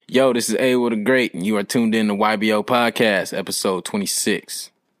Yo, this is A with a Great, and you are tuned in to YBO Podcast, episode 26.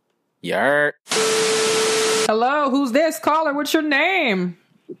 Yard. Hello, who's this? Caller, what's your name?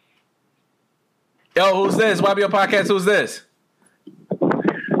 Yo, who's this? YBO Podcast, who's this?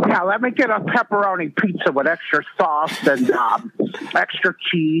 Yeah, let me get a pepperoni pizza with extra sauce and extra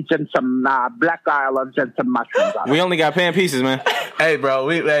cheese and some black olives and some mushrooms on it. We only got pan pieces, man. Hey, bro,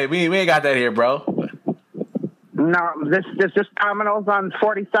 we ain't got that here, bro. No, this Domino's on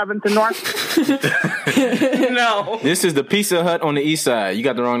 47th and North? No. This is the Pizza Hut on the east side. You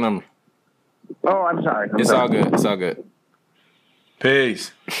got the wrong number. Oh, I'm sorry. It's all good. It's all good.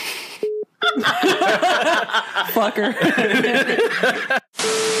 Peace. Fucker.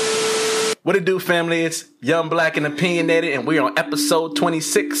 What it do, family? It's Young, Black, and Opinionated, and we're on episode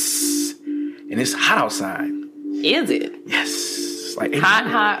 26. And it's hot outside. Is it? Yes. It's like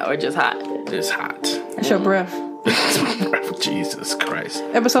Hot, or just hot? It's hot. That's your breath. Jesus Christ.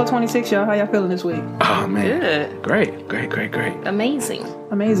 Episode 26, y'all. How y'all feeling this week? Oh, man. Good. Great. Amazing.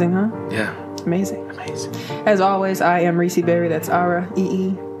 Amazing, huh? Yeah. Amazing. Amazing. As always, I am Reese Berry. That's Ara,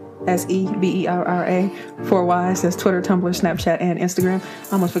 EESEBERRA. 4 Ys. That's Twitter, Tumblr, Snapchat, and Instagram.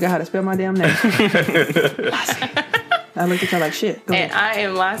 I almost forgot how to spell my damn name. I looked at y'all like shit. Go And ahead. I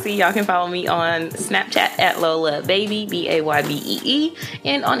am Lassie. Y'all can follow me on Snapchat at Lola Baby, BAYBEE,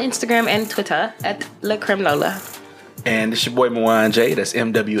 and on Instagram and Twitter at La Creme Lola. And it's your boy Mwanje. That's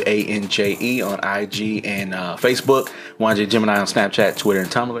MWANJE on IG and Facebook. Mwanje Gemini on Snapchat, Twitter, and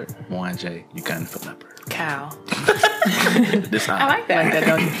Tumblr. Mwanje, you got the number. Cow. This time. I like that. Like that,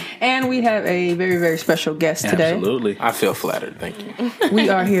 don't you? And we have a very, very special guest today. Absolutely. I feel flattered. Thank you. We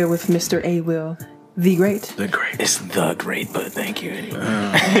are here with Mr. A. Will, the Great. The great. It's the great, but thank you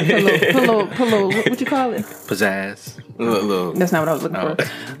anyway. Pillow, what you call it? Pizzazz. Look. That's not what I was looking for.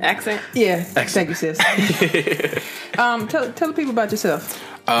 Accent. Yeah. Thank you, sis. Tell the people about yourself.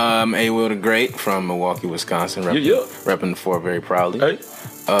 A Will the Great from Milwaukee, Wisconsin. Repping the 4 very proudly. Hey.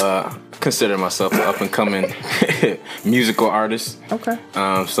 Consider myself an up-and-coming musical artist. Okay.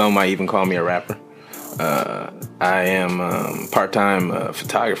 Some might even call me a rapper. I am part-time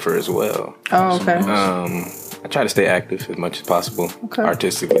photographer as well. Oh, okay. I try to stay active as much as possible, Okay.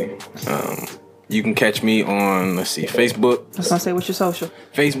 artistically. You can catch me on, Facebook. I was going to say, what's your social?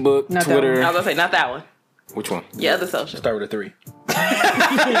 Facebook, Not that Twitter. one. I was going to say, not that one. Which one? Yeah, the social. Start with a 3.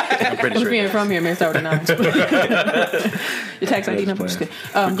 I'm pretty If sure. you ain't from here, man, start with a 9. Your tax ID number. Just kidding.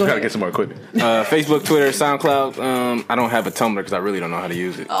 Go Gotta ahead. get some more equipment. Facebook, Twitter, SoundCloud. I don't have a Tumblr because I really don't know how to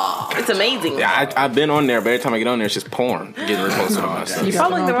use it. It's amazing. Yeah, I've been on there, but every time I get on there, it's just porn getting reposted on my stuff. You You're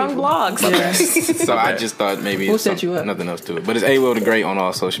following the wrong people. blogs. Yeah. So I just thought maybe Who it's set you up? nothing else to it. But it's A Will the Great on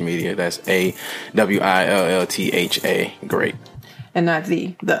all social media. That's AWILLTHA Great. And not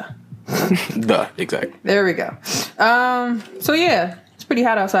the. Exactly. There we go. So, yeah. It's pretty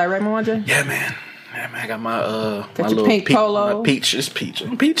hot outside, right, Mwanje? Yeah, man. I got my your my little pink peach, polo. My peach. It's peach.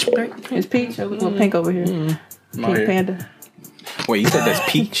 Peach. It's peach. A little pink over here. Pink panda. Wait, you said that's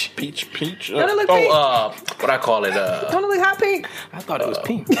peach? Peach. Don't it look pink? What I call it? Don't it look hot pink? I thought it was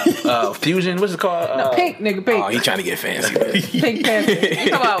pink. Fusion. What's it called? No, pink, nigga, pink. Oh, he trying to get fancy. Pink panda. You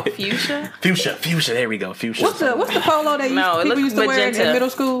talk about fuchsia? Fuchsia. There we go. Fuchsia. What's the polo that No, it people looks used to wear in magenta. middle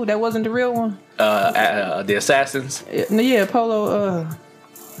school that wasn't the real one? The Assassins Yeah, polo.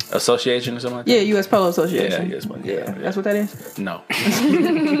 Association or something like that? Yeah, U.S. Polo Association. Yeah, U.S. Polo, Yeah, yeah. that's what that is. No. You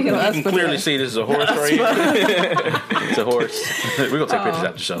know, You can clearly see this is a horse right here. It's a horse. We're going to take pictures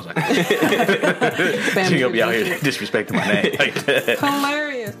after the show. Like, you're going to be out here disrespecting my name like that.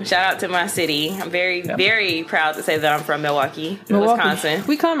 Hilarious. Shout out to my city. I'm very, very proud to say that I'm from Milwaukee, Wisconsin.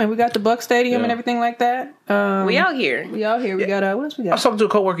 We coming. We got the Buck Stadium and everything like that. We out here. We out here. We got what else we I was got? talking to a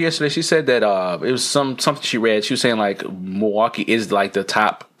coworker yesterday. She said that it was something she read. She was saying like Milwaukee is like the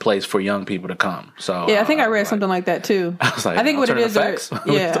top place for young people to come. So Yeah, I think I read something like that too. I was like, I think what it is, alternative facts? What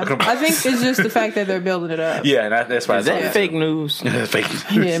are we talking about? I think it's just the fact that they're building it up. Yeah, and that's why Is that fake news? fake.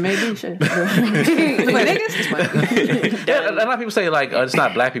 Yeah, maybe. Shit. Like, niggas, it's fine. Yeah, a lot of people say like it's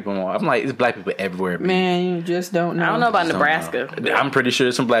not black people more. I'm like it's black people everywhere. Man, you just don't know. I don't know about Nebraska. I'm pretty sure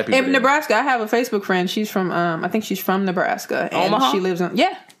there's some black people. In there. Nebraska, I have a Facebook friend. She's from, I think she's from Nebraska. And Omaha? she lives in,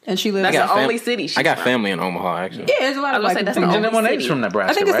 and she lives That's in, the only city. I got family in Omaha, actually. yeah, there's a lot I of was black gonna say, people. that's from the Omaha. And then one only name's city. from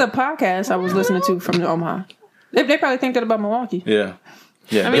Nebraska. I think it's right? the podcast I was listening to from Omaha. They probably think that about Milwaukee. Yeah.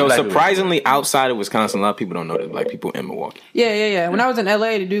 Yeah. Yo, Black people. surprisingly, outside of Wisconsin, a lot of people don't know there's black people in Milwaukee. Yeah. When I was in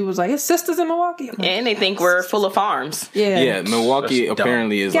LA, the dude was like, his sister's in Milwaukee. I'm like, And they think we're full of farms. Yeah, Milwaukee That's dumb.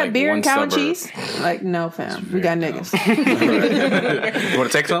 apparently is got like beer one and cow and suburb. cheese? Like, no, fam. We got niggas. You want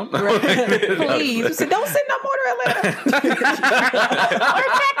to take some? Please. We said, don't send no more to Atlanta. or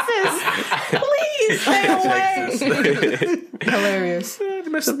Texas. Please stay away. Hilarious.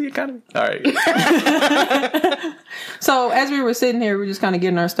 mess up the economy. All right. So as we were sitting here, we were just kind of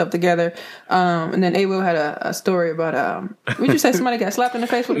getting our stuff together, and then A-Will had a story about would you say somebody got slapped in the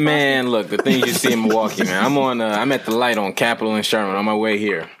face with a Man, look, the things you see in Milwaukee, man. I'm at the light on Capitol and Sherman on my way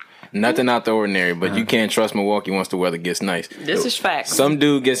here. Nothing out the ordinary, but you can't trust Milwaukee once the weather gets nice. This is facts. Some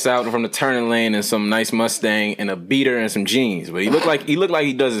dude gets out from the turning lane in some nice Mustang and a beater and some jeans, but he looked like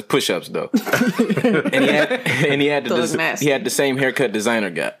he does his push-ups though. and he had the same haircut designer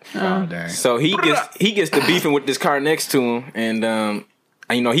got. Oh dang. So he gets to beefing with this car next to him, and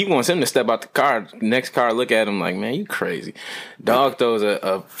he wants him to step out the car. Next car look at him like, man, you crazy. Dog throws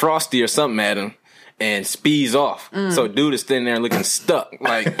a Frosty or something at him and speeds off. So dude is standing there looking stuck,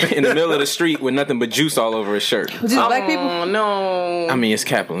 like in the middle of the street with nothing but juice all over his shirt. Was it black people? Oh, no. I mean, it's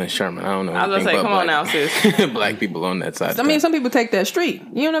Capitol and Sherman. I don't know. I was going to say, come on now, sis. Black people on that side. I mean, some people take that street.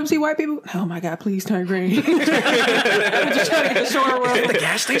 You don't ever see white people? Oh my God, please turn green. I'm just trying to get the shore world. The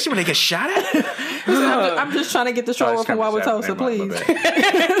gas station when they get shot at? I'm just trying to get the shore world from Wauwatosa, please.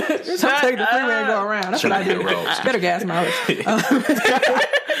 So I take the freeway and go around. That's what I do. Better gas mileage.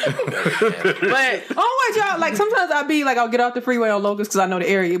 But oh my God, like sometimes I'll get off the freeway on Locust because I know the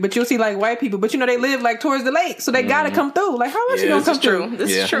area, but you'll see like white people, but they live like towards the lake, so they gotta come through. Like how else you gonna come through? This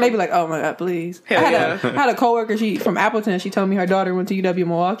is true. And they be like, oh my God, please. I had a coworker, she from Appleton, she told me her daughter went to UW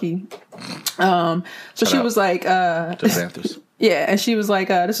Milwaukee. So she was like, The Panthers. yeah, and she was like,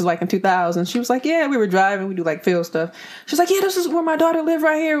 this was like in 2000. She was like, yeah, we were driving, we do like field stuff. She's like, yeah, this is where my daughter lived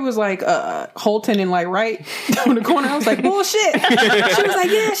right here. It was like Holton and like right down the corner. I was like, bullshit. She was like,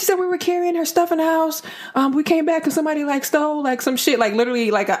 yeah, she said we were carrying her stuff in the house. We came back and somebody like stole like some shit, like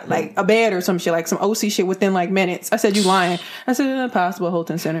literally like a bed or some shit, like some OC shit within like minutes. I said, you lying. I said, impossible,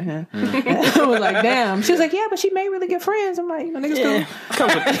 Holton Center. Yeah. I was like, damn. She was like, yeah, but she made really good friends. I'm like, niggas cool.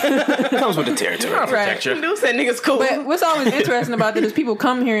 Comes with the territory. Right. You said niggas cool. But what's always interesting about that is people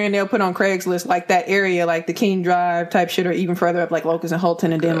come here and they'll put on Craigslist like that area, like the King Drive type shit, or even further up like Locust and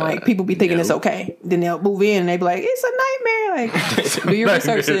Holton, and then like people be thinking it's okay. Then they'll move in and they be like, it's a nightmare. Like, do your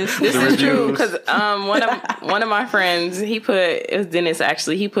research, sis. This is true because one of my friends, it was Dennis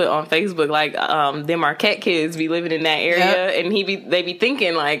actually. He put on Facebook like them Marquette kids be living in that area, and they be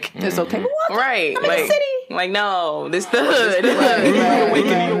thinking like it's okay. What? Right, I'm in the city. Like no, this the hood.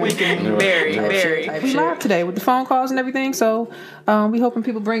 Awakening. Very. We live today with the phone calls and everything, so we hoping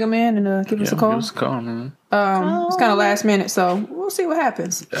people bring them in and give us a call. Give us a call, man. It's kind of last minute, so we'll see what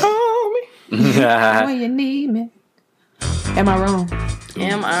happens. Call me when you need me. Am I wrong?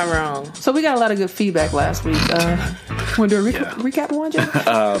 Am I wrong? So we got a lot of good feedback last week. Want to do a recap one, Jay?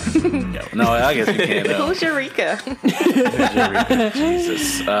 No, I guess we can. Who's Eureka?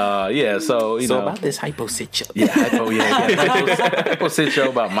 Jesus. Yeah, so you know about this hypo sit show. Yeah, hypo sit show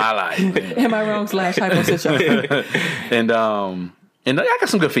about my life. Am I wrong / hypo sit show? And I got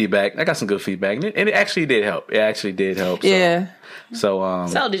some good feedback. And it actually did help. So, Yeah. So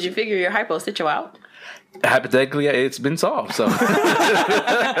So did you figure your hypo sit out? hypothetically, it's been solved. So And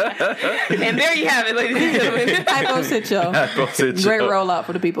there you have it, ladies and gentlemen. Hypo sit show. Great rollout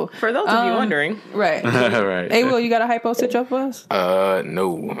for the people. For those of you wondering. Right. Right. Hey, Will, you got a hypo sit show for us?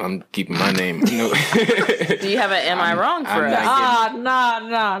 No, I'm keeping my name. Do you have an am I wrong for us? Nah.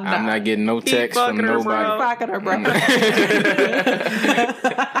 I'm not getting no text from fucking her, nobody. Fucking her, bro.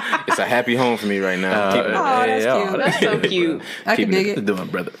 It's a happy home for me right now. Keep it- that's cute. That's so cute. I can dig it. Doing,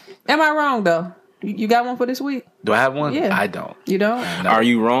 brother. Am I wrong, though? You got one for this week? Do I have one? Yeah. I don't. You don't? Are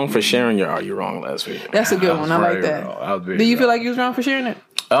you wrong for sharing your Are You Wrong last week? That's a good one. I like very that. wrong. Do you feel like you was wrong for sharing it?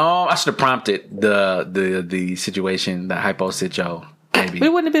 I should have prompted the situation, the hypo sitcho, maybe. But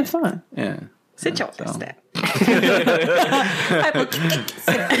it wouldn't have been fun. Yeah. Sit your ass down.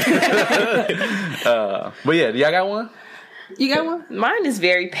 But yeah, y'all got one? You got one? Mine is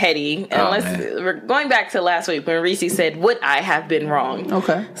very petty. man. We're going back to last week when Reese said, would I have been wrong?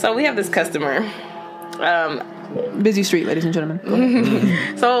 Okay. So we have this customer. Busy street, ladies and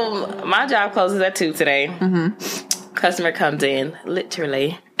gentlemen. So my job closes at 2 today. Mm-hmm. Customer comes in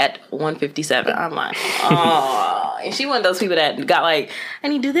literally at 1:57. I'm like, oh. And she one of those people that got like, I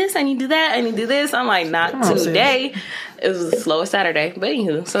need to do this, I need to do that, I need to do this. I'm like, not today. It was the slowest Saturday. But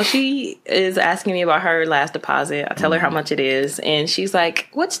anywho, so she is asking me about her last deposit. I tell her how much it is. And she's like,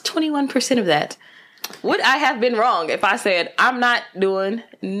 what's 21% of that? Would I have been wrong if I said I'm not doing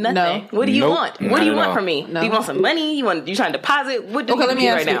nothing? No. What do you Nope, want? not What do you at want all. from me? No. Do you want some money? You trying to deposit? What do Okay, you let me need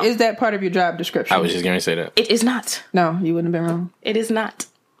ask right you, now? is that part of your job description? I was just going to say that. It is not. No, you wouldn't have been wrong. It is not.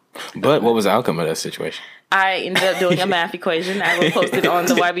 But what was the outcome of that situation? I ended up doing a math equation. I will post it on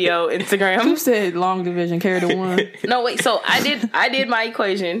the YBO You Instagram. said long division, carry the one. No, wait. So I did my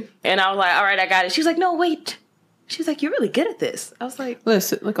equation, and I was like, "All right, I got it." She was like, "No, wait." She was like, "You're really good at this." I was like,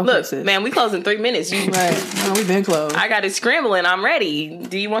 Listen, look, man, we close in 3 minutes. You Right. No, we've been closed. I got it scrambling. I'm ready.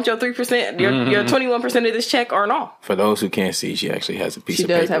 Do you want your 3%, your 21% of this check or no? For those who can't see, she actually has a piece She of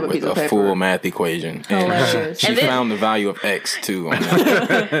does paper have a with piece of a paper. full math equation. And Hilarious. she And then- found the value of X, too. On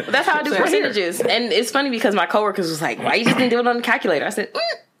that. That's how I do percentages. And it's funny because my coworkers was like, "Why you just didn't do it on the calculator?" I said,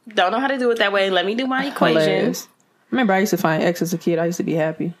 "Don't know how to do it that way. Let me do my equation." Hilarious. Remember, I used to find X as a kid. I used to be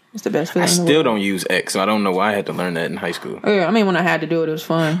happy. It's the best feeling I in the still world. don't use X, so I don't know why I had to learn that in high school. Yeah, I mean, when I had to do it, it was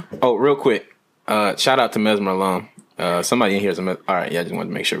fun. Oh, real quick. Shout out to Mesmer alum. Somebody in here is a All right, yeah, I just wanted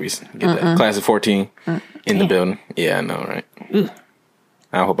to make sure we get that. Class of 14 in the building. Yeah, I know, right?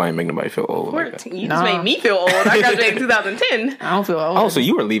 I hope I ain't make nobody feel old. Like that. You just made me feel old. I graduated in 2010. I don't feel old. Oh, so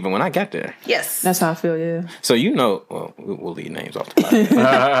you were leaving when I got there. Yes. That's how I feel, yeah. So you know, well, we'll leave names off the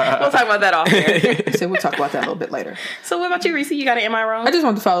podcast. We'll talk about that off there. So we'll talk about that a little bit later. So what about you, Reese? You got an Am I Wrong? I just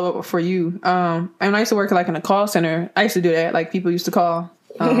wanted to follow up for you. And I used to work like in a call center. I used to do that. Like people used to call.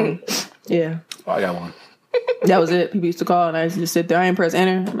 Yeah. Oh, I got one. That was it. People used to call and I used to just sit there. I didn't press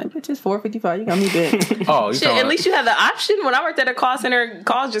enter. I'm like, bitch, it's 4:55. You got me big. Oh, you Shit, talking at about- least you had the option. When I worked at a call center,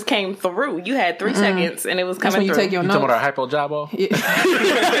 calls just came through. You had 3 seconds and it was That's coming when you through. take your you talking notes. about our hypo jabo?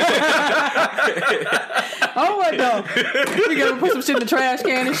 Oh my god. You gotta put some shit in the trash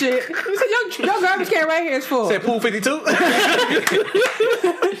can and shit. You said, your garbage can right here is full. Say pool 52.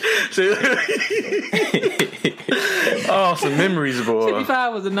 Oh, some memories, boy.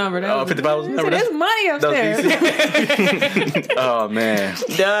 55 was the number. That Oh, 55 was the number. There's money upstairs. Oh man.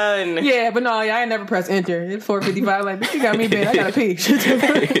 Done. Yeah, but no, I ain't never pressed enter. It's 4:55. Like, bitch, you got me big. I gotta pee.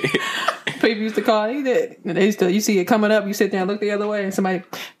 People used to call. He did. And they used to. You see it coming up. You sit there and look the other way, and somebody,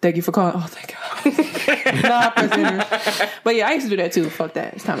 thank you for calling. Oh, thank God. Nah, I press enter. But yeah, I used to do that too. Fuck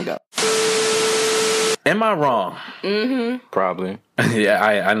that. It's time to go. Am I wrong? Probably. Yeah,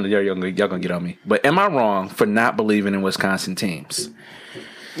 I know y'all gonna get on me. But am I wrong for not believing in Wisconsin teams?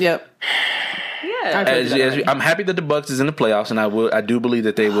 Yep. Yeah. I'm happy that the Bucks is in the playoffs, and I do believe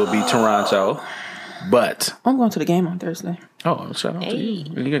that they will beat Toronto. But I'm going to the game on Thursday. shout out to you.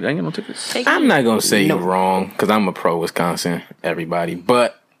 You ain't get no tickets. I'm not gonna say you're wrong because I'm a pro Wisconsin. Everybody,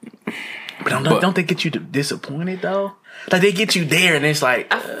 but Don't they get you disappointed though? Like they get you there, and it's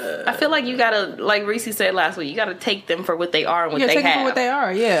like I feel like you gotta, like Reese said last week, you gotta take them for what they are and what Yeah, they take them have. for what they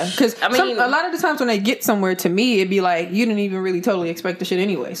are. Yeah, because I mean- a lot of the times when they get somewhere, to me, it'd be like you didn't even really totally expect the shit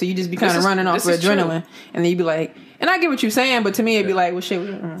anyway. So you just be kind of is- running off this for is true. adrenaline, and then you'd be like, and I get what you're saying, but to me, it'd be like, well, shit.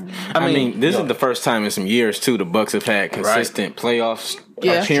 I mean, this is the first time in some years too the Bucks have had consistent playoffs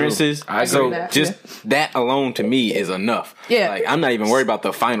Yeah. appearances. I agree So with that, just that alone to me is enough. Yeah. like I'm not even worried about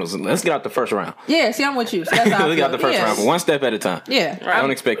the finals. Let's get out the first round. Yeah, see, I'm with you. So that's how I Let's get out feel. the first Yeah. round, but one step at a time. Yeah, I don't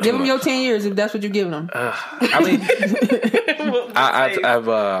expect Give too them your much. 10 years if that's what you're giving them. I mean,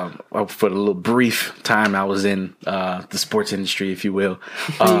 I've for a little brief time I was in the sports industry, if you will.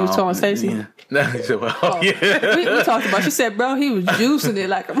 You was telling Stacey. Yeah. No, he said, well, yeah. We talked about. She said, "Bro, he was juicing it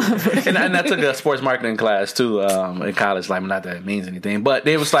like a motherfucker." And I took a sports marketing class too in college. Like, not that it means anything, but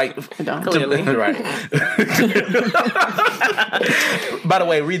it was like, don't. Clearly. right. By the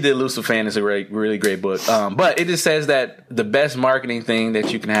way, read The Elusive Fan. It's a really great book. But it just says that the best marketing thing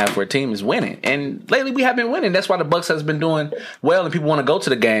that you can have for a team is winning. And lately, we have been winning. That's why the Bucks has been doing well, and people want to go to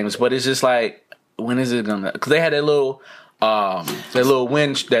the games. But it's just like, when is it gonna? Because they had that little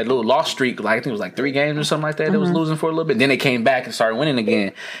win, that little loss streak, like I think it was like 3 games or something like that. They was losing for a little bit. Then they came back and started winning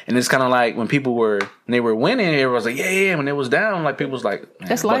again. And it's kind of like when they were winning, everyone was like, yeah. When it was down, like people was like, man,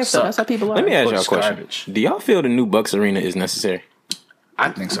 That's the life, Bucks though. suck. That's how people are. Let me ask y'all a Bucks question. garbage. Do y'all feel the new Bucks arena is necessary? I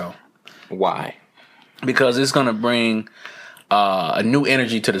think so, Why? because it's gonna bring a new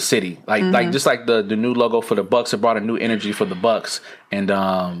energy to the city, like just like the new logo for the Bucks, it brought a new energy for the Bucks, and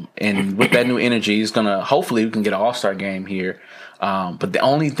with that new energy, it's gonna hopefully we can get an All-Star game here. But the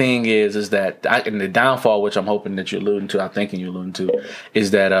only thing is that and the downfall, which I'm hoping that you're alluding to, I'm thinking you're alluding to, is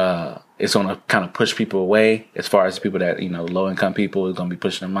that it's gonna kind of push people away as far as people that low income people is gonna be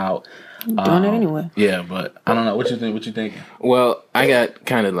pushing them out. Doing it anyway. Yeah, but I don't know. What you think? What you thinking? Well, I got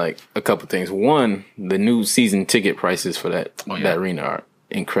kind of like a couple things. One, the new season ticket prices for that arena are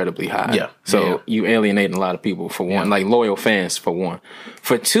incredibly high. Yeah. So Yeah. you alienating a lot of people for one, like loyal fans for one.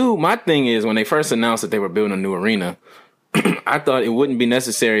 For two, my thing is when they first announced that they were building a new arena, I thought it wouldn't be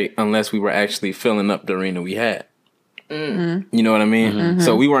necessary unless we were actually filling up the arena we had. You know what I mean?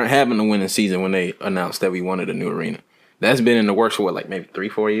 So we weren't having a winning season when they announced that we wanted a new arena. That's been in the works for like maybe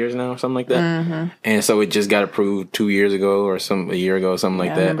 3-4 years now or something like that. And so it just got approved 2 years ago or a year ago, something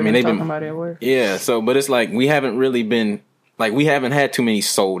like that. I mean, they've talking been about it at work. yeah. So, but it's like we haven't really been like we haven't had too many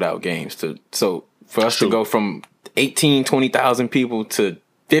sold out games so for us to go from 20,000 people to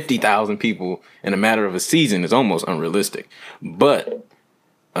 50,000 people in a matter of a season is almost unrealistic. But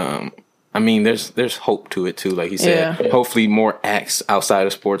I mean, there's hope to it too. Like he said, hopefully more acts outside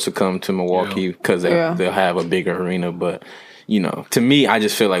of sports will come to Milwaukee because they'll have a bigger arena. But you know, to me, I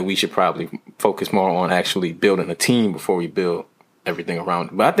just feel like we should probably focus more on actually building a team before we build everything around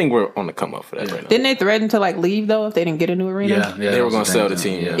it. But I think we're on the come up for that right now. Didn't they threaten to like leave though if they didn't get a new arena? Yeah, They were going to sell the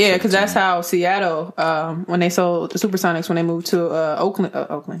team. Yeah, because that's how Seattle, when they sold the Supersonics, when they moved to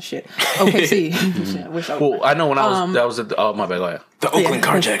OKC. I wish I Well, I know when I was at the, oh my bad, go ahead. The Oakland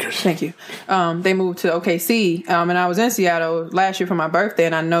Carjackers. Thank you. They moved to OKC, and I was in Seattle last year for my birthday,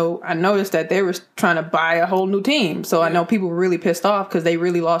 and I noticed that they were trying to buy a whole new team. So I know people were really pissed off because they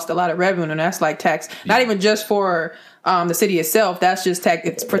really lost a lot of revenue, and that's like tax, not even just for the city itself. That's just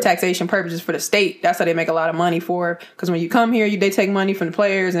it's for taxation purposes for the state. That's how they make a lot of money for. Because when you come here, they take money from the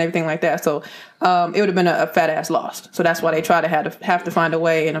players and everything like that. So it would have been a fat ass loss. So that's why they try to have to find a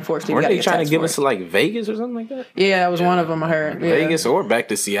way. And unfortunately, weren't they trying to give us to like Vegas or something like that? Yeah, that was one of them. I heard Vegas or back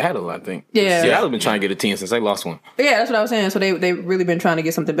to Seattle. I think. Yeah, Seattle been trying to get a team since they lost one. Yeah, that's what I was saying. So they really been trying to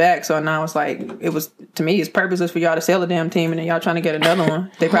get something back. So now it's like to me it's purposeless for y'all to sell a damn team and then y'all trying to get another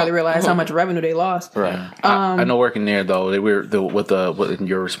one. They probably realized how much revenue they lost. Right. I know working there though, they were with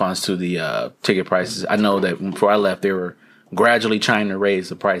your response to the ticket prices. I know that before I left, they were gradually trying to raise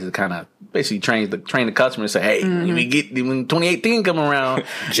the prices, kind of basically train the customer to say, "Hey, when 2018 come around,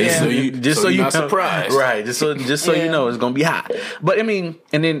 so you're not surprised, right? Just so you know, it's gonna be hot." But I mean,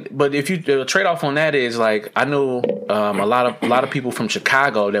 but if you trade off on that is like I know a lot of people from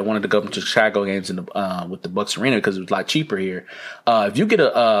Chicago that wanted to go to Chicago games with the Bucks Arena because it was a lot cheaper here. If you get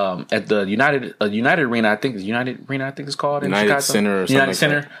at the United Arena, I think it's called in United Chicago Center or something United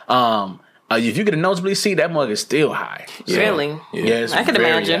Center. If you get a nosebleed seat, that mug is still high. So, really? Yeah, I can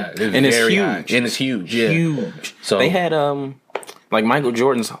imagine. It's huge. And it's huge. Yeah. Huge. So they had like Michael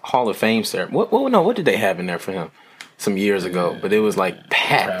Jordan's Hall of Fame ceremony. What did they have in there for him? Some years ago, but it was like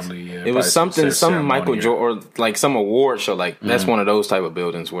packed. It was some Michael Jordan or like some award show. Like that's one of those type of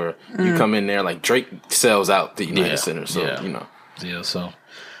buildings where you come in there. Like Drake sells out the United Center, so you know. Yeah. So,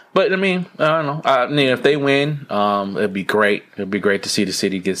 but I mean, I don't know. If they win, it'd be great. It'd be great to see the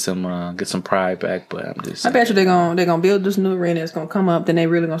city get some pride back. But I'm just saying. I bet you they're gonna build this new arena. It's gonna come up. Then they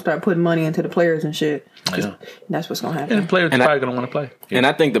really gonna start putting money into the players and shit. Yeah. That's what's gonna happen. And the players probably gonna want to play. Yeah. And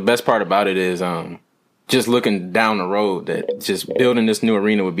I think the best part about it is just looking down the road that just building this new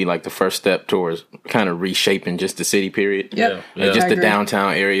arena would be like the first step towards kind of reshaping just the city period. Yep. Yeah. Just the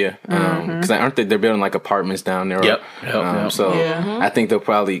downtown area. Because aren't they're building like apartments down there? Yep. So I think they'll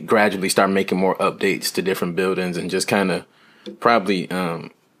probably gradually start making more updates to different buildings and just kind of probably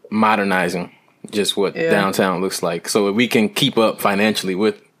modernizing just what downtown looks like. So we can keep up financially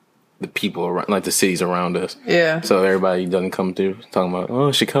with the people around, like the cities around us. Yeah. So everybody doesn't come through talking about,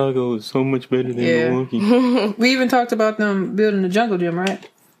 oh, Chicago is so much better than Milwaukee. We even talked about them building the jungle gym, right?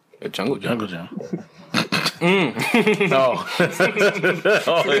 A jungle gym. No. Get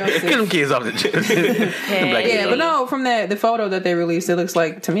them kids off the gym. But no, from the photo that they released, it looks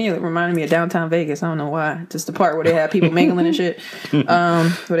like, to me, it reminded me of downtown Vegas. I don't know why. Just the part where they have people mingling and shit. Where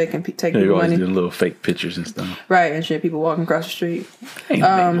they can take people money. Doing little fake pictures and stuff. Right, and shit. People walking across the street. Ain't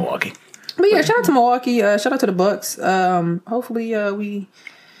Milwaukee. But yeah, shout out to Milwaukee. Shout out to the Bucks. Hopefully we...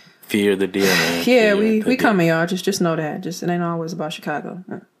 Fear the deal, man. Yeah, we coming, y'all. Just know that. Just it ain't always about Chicago.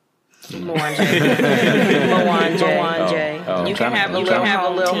 Moan J. You can have a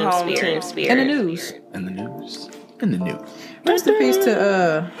little home team spirit. And the news. Rest in peace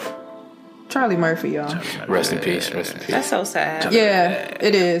to Charlie Murphy, y'all. Rest in peace. That's so sad. Yeah,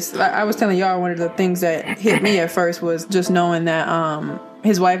 it is. I was telling y'all, one of the things that hit me at first was just knowing that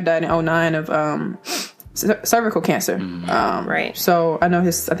his wife died in 2009 of cervical cancer. Right. So I know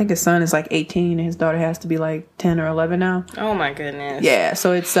I think his son is like 18 and his daughter has to be like 10 or 11 now. Oh my goodness. Yeah,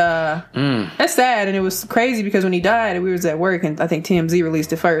 so it's that's sad, and it was crazy because when he died, we was at work and I think TMZ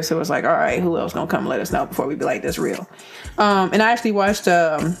released it first. So it was like, all right, who else gonna come let us know before we be like, that's real. And I actually watched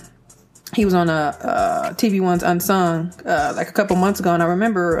he was on TV One's Unsung like a couple months ago, and I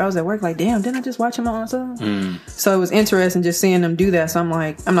remember I was at work like, damn, didn't I just watch him on Unsung? So it was interesting just seeing him do that. So I'm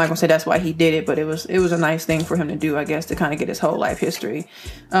like, I'm not gonna say that's why he did it, but it was a nice thing for him to do, I guess, to kind of get his whole life history,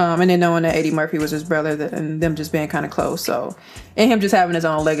 and then knowing that Eddie Murphy was his brother and them just being kind of close. So and him just having his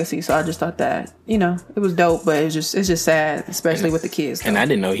own legacy. So I just thought that it was dope, but it's just sad, especially with the kids. And I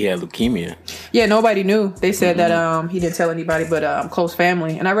didn't know he had leukemia. Yeah, nobody knew. They said that he didn't tell anybody, but close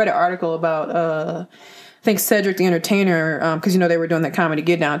family. And I read an article about I think Cedric the Entertainer, because they were doing that Comedy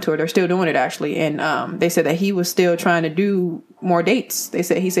Get Down tour. They're still doing it actually, and they said that he was still trying to do more dates. He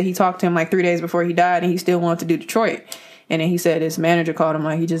said he talked to him like 3 days before he died, and he still wanted to do Detroit. And then he said his manager called him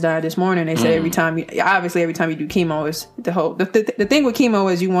like he just died this morning. They said every time you do chemo is the thing with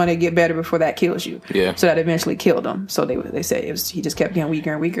chemo is you want to get better before that kills you. Yeah. So that eventually killed him. So they said he just kept getting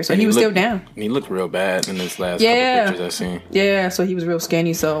weaker and weaker. So he was still down. He looked real bad in his last couple pictures I seen. Yeah. So he was real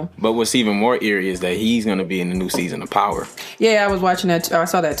skinny. So. But what's even more eerie is that he's going to be in the new season of Power. Yeah, I was watching that. I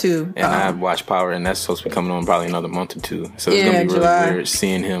saw that too. And I watched Power, and that's supposed to be coming on probably another month or two. So it's going to be really weird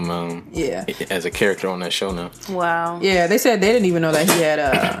seeing him as a character on that show now. Wow. Yeah, they said they didn't even know that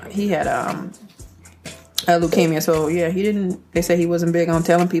he had leukemia. So yeah, he didn't. They said he wasn't big on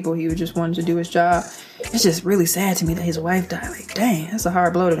telling people. He just wanted to do his job. It's just really sad to me that his wife died. Like, dang, that's a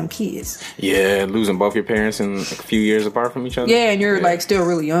hard blow to them kids. Yeah, losing both your parents in a few years apart from each other. Yeah, and you're like still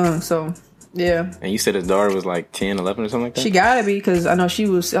really young. So yeah. And you said his daughter was like 10, 11 or something like that? She gotta be, because I know I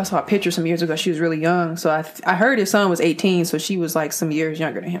saw a picture some years ago. She was really young. So I heard his son was 18. So she was like some years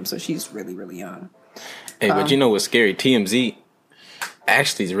younger than him. So she's really, really young. Hey, but you know what's scary? TMZ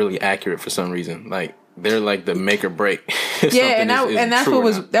actually is really accurate for some reason. Like, they're like the make or break. Yeah, and that's what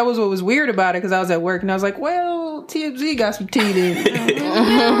was weird about it, because I was at work and I was like, well, TMZ got some tea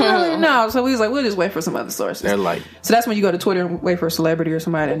then. No, so we was like, we'll just wait for some other sources. They're like, so that's when you go to Twitter and wait for a celebrity or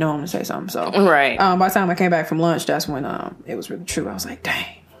somebody that know him to say something. So right. By the time I came back from lunch, that's when it was really true. I was like, dang.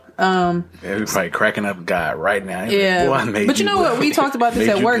 Yeah, we probably cracking up God right now. Yeah, like, but you know what? We talked about this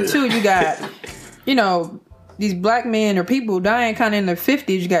at work too. You got, these black men or people dying kind of in their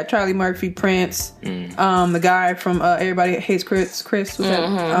 50s. You got Charlie Murphy, Prince, the guy from Everybody Hates Chris. Was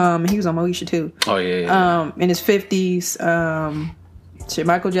that? He was on Moesha too. Oh yeah. In his 50s.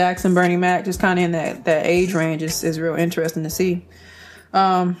 Michael Jackson, Bernie Mac, just kind of in that age range is real interesting to see.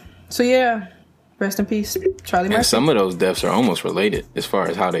 So yeah. Rest in peace, Charlie Murphy. And some of those deaths are almost related as far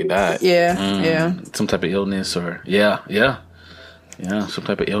as how they died. Yeah. Some type of illness or some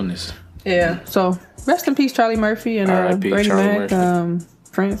type of illness. Yeah. So rest in peace, Charlie Murphy and Bernie Mac,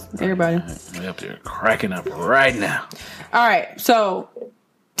 Prince, everybody. We up there cracking up right now. All right. So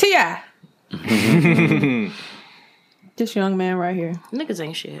T.I. This young man right here. Niggas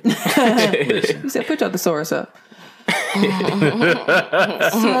ain't shit. He said, "Put your thesaurus up."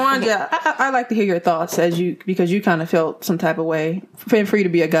 Swanja, I like to hear your thoughts because you kind of felt some type of way. For you to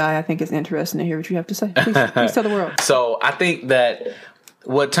be a guy, I think it's interesting to hear what you have to say. Please tell the world. So I think that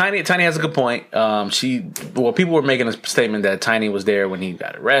Tiny has a good point. People were making a statement that Tiny was there when he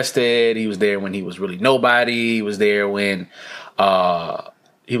got arrested. He was there when he was really nobody. He was there when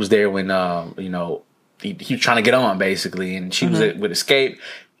he was trying to get on basically, and she was with Escape.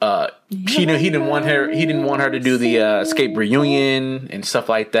 He didn't want her to do the Escape reunion and stuff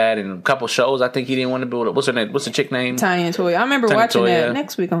like that, and a couple shows. I think he didn't want to build. What's her name? What's the chick name? Tiny and Toya. I remember watching that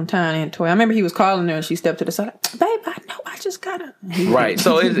next week on Tiny and Toya. I remember he was calling her and she stepped to the side. Babe, I know. I just gotta. Right.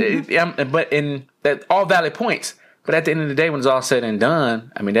 So, but in that all valid points. But at the end of the day, when it's all said and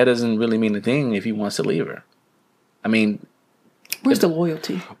done, I mean that doesn't really mean a thing if he wants to leave her. I mean, where's the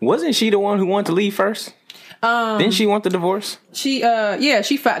loyalty? Wasn't she the one who wanted to leave first? Didn't she want the divorce? She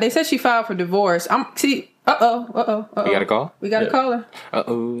filed. They said she filed for divorce. You got a call? We got a caller.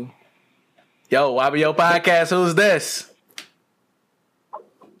 Yo, YBO Podcast, who's this?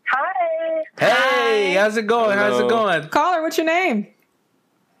 Hi. Hey, how's it going? Hello. How's it going? Caller, what's your name?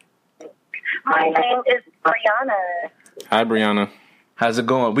 My name is Brianna. Hi, Brianna. How's it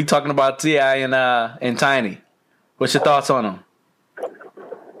going? We talking about T.I. and Tiny. What's your thoughts on them?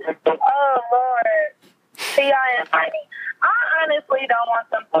 Oh, Lord. T.I. and Tiny. I honestly don't want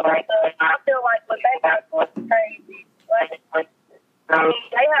them to break up. I feel like what they got was crazy. Like,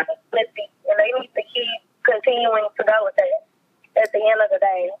 they have a split and they need to keep continuing to go with it. At the end of the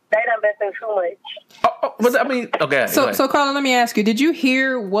day, they done been through too much. Okay. So Carla, let me ask you: did you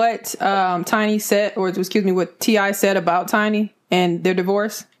hear what Tiny said, or what T.I. said about Tiny and their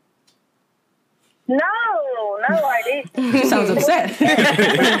divorce? No, I didn't. She sounds upset. Please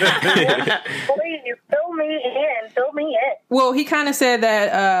fill me in. Well, he kind of said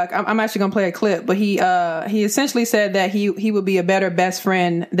that. I'm actually gonna play a clip, but he essentially said that he would be a better best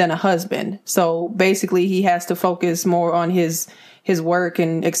friend than a husband. So basically, he has to focus more on his work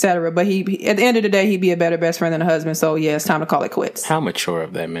and etc. But he at the end of the day, he'd be a better best friend than a husband. So yeah, it's time to call it quits. How mature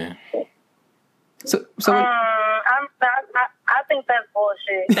of that man? So I think that's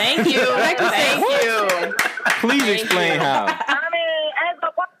bullshit. Thank you. Thank you. Please explain how. I mean, as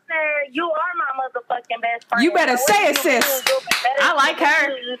a partner, you are my motherfucking best friend. You better say it, sis. I like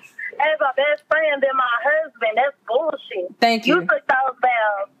her. As a best friend than my husband, that's bullshit. Thank you. You took those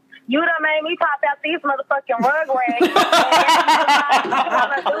bells. You done made me pop out these motherfucking rug rags.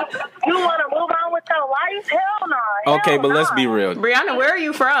 You want to move on with your life? Hell no. Okay, but let's be real. Brianna, where are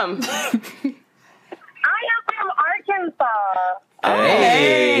you from? I am from Arkansas.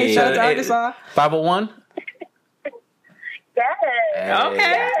 Hey, shout out to Arkansas. 501. Yes.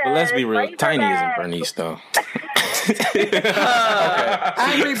 Okay. But let's be real. Razorbacks. Tiny isn't Bernice though.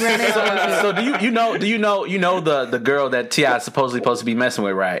 I agree, Brandon. So do you know the girl that T.I. is supposed to be messing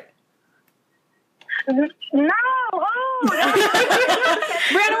with, right? No. Oh,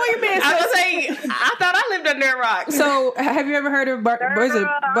 Brandon, what you mean? I was saying, I thought I lived under a rock. So, have you ever heard of was it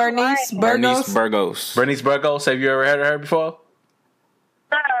Bernice Bernice Burgos? Burgos. Bernice Burgos. Have you ever heard of her before?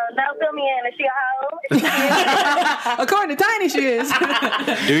 no, fill me in. Is she a hoe? According to Tiny, she is.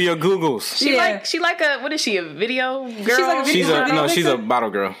 Do your Googles. She like a, what is she, a video girl? She's like a She's video a girl. she's a bottle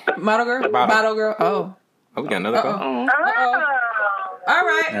girl. model girl. Bottle. Model girl. Oh, Oh, we got another call. Uh-oh. Oh. all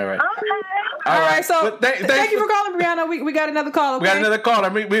right. All right. Okay. All right, so Well, thank you for calling, Brianna. We got another call. Okay? We got another caller.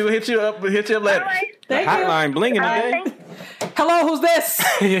 We will hit you up. We'll hit you up later. All right. Thank you. Hotline blinging today. Thank Hello, who's this?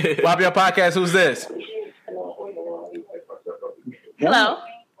 YBL Podcast. Who's this? Hello.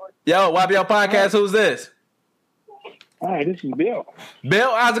 Yo, YBL Podcast. Who's this? Hi, this is Bill.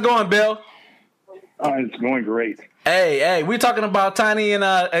 Bill. How's it going, Bill? It's going great. Hey, we're talking about Tiny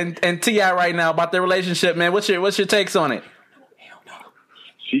and T.I. right now about their relationship, man. What's your takes on it?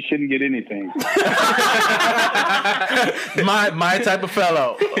 She shouldn't get anything. My type of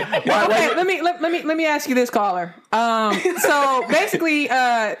fellow. Okay, let me ask you this, caller. So basically,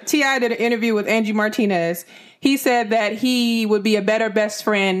 T.I. did an interview with Angie Martinez. He said that he would be a better best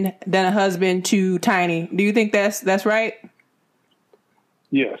friend than a husband to Tiny. Do you think that's right?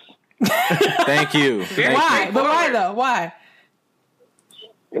 Yes. Thank you. Why? But why though? Why?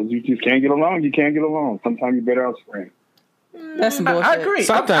 Because you just can't get along. You can't get along. Sometimes you're better off friends. That's some bullshit. I agree.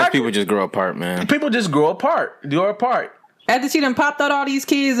 Sometimes I people just grow apart, man. People just grow apart. After she done popped out all these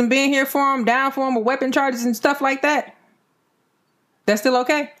kids and been here for them, down for them with weapon charges and stuff like that, that's still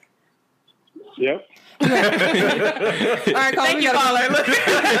okay? Yep. All right, caller. Thank you, caller.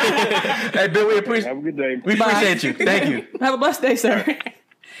 Hey, Bill, we appreciate Have a good day. we appreciate you. Thank you. Have a blessed day, sir.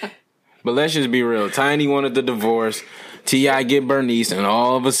 But let's just be real. Tiny wanted the divorce. T.I. get Bernice, and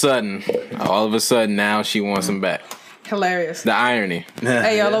all of a sudden, now she wants him back. Hilarious. The irony.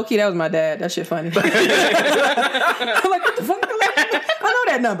 Hey, yo, low key, that was my dad. That shit funny. I'm like, what the fuck? I know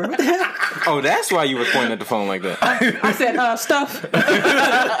that number. What the hell? Oh, that's why you were pointing at the phone like that. I said, stuff.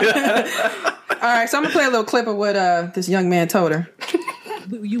 All right, so I'm gonna play a little clip of what this young man told her.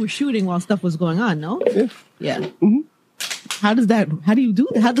 You were shooting while stuff was going on, no? Yeah. Mm-hmm. How do you do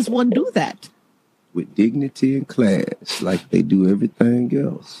that? How does one do that? With dignity and class, like they do everything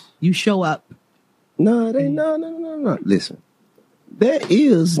else. You show up. No. Listen, there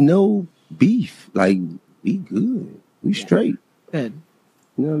is no beef. Like, we good. We straight. Good.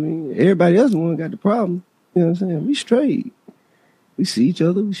 You know what I mean? Everybody else the one got the problem. You know what I'm saying? We straight. We see each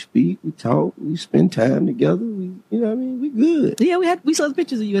other, we speak, we talk, we spend time together. You know what I mean? We good. Yeah, we saw the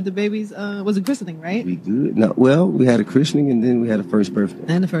pictures of you at the baby's was it christening, right? We good. No, well, we had a christening and then we had a first birthday.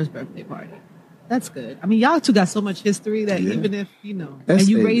 And the first birthday party. That's good. I mean, y'all two got so much history that even if, That's and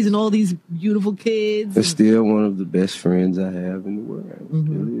you it. raising all these beautiful kids. It's still one of the best friends I have in the world. It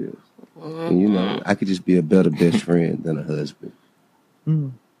really is. And I could just be a better best friend than a husband.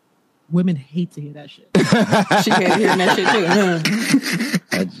 Women hate to hear that shit. She can't hear that shit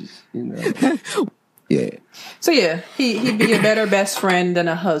too. I just, yeah. So yeah, he'd be a better best friend than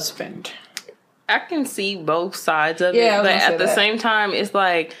a husband. I can see both sides of Yeah, I it, was but gonna say at the that. same time, it's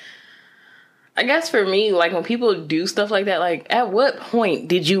like, I guess for me, like when people do stuff like that, like at what point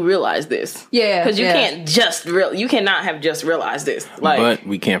did you realize this? Yeah, because you can't just you cannot have just realized this. Like, But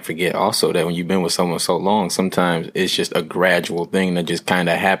we can't forget also that when you've been with someone so long, sometimes it's just a gradual thing that just kind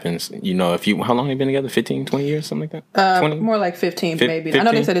of happens. You know, how long have you been together? 15, 20 years, something like that? 20? More like 15, maybe. I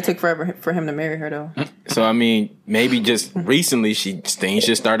know they said it took forever for him to marry her, though. So, I mean, maybe just recently things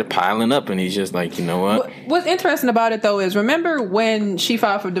just started piling up and he's just like, you know what? What's interesting about it, though, is remember when she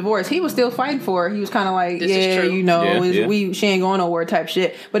filed for divorce, he was still fighting for her. He was kind of like, This is true. she ain't going nowhere type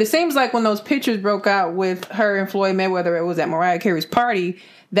shit. But it seems like when those pictures broke out with her and Floyd Mayweather, it was at Mariah Carey's party.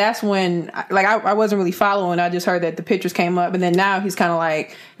 That's when, like, I wasn't really following. I just heard that the pictures came up. And then now he's kind of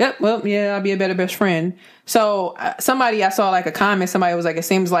like, yep, well, yeah, I'll be a better best friend. So I saw like a comment, somebody was like, it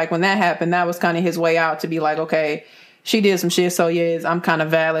seems like when that happened, that was kind of his way out to be like, okay, she did some shit, so yes, I'm kind of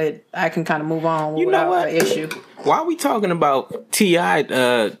valid. I can kind of move on without an issue. Why are we talking about T.I.,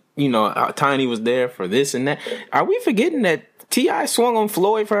 Tiny was there for this and that? Are we forgetting that T.I. swung on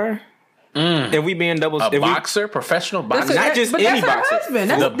Floyd for her? If we being double, A boxer, professional boxer. Not just but any that's her boxer.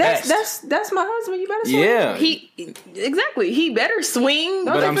 husband. The best. That's my husband. You better swing. Yeah. Exactly. He better swing.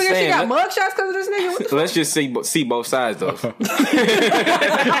 Don't But you I'm figure she saying got that- mugshots because of this nigga? What the Let's just see both sides though.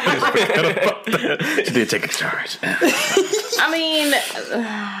 She did take a charge. I mean,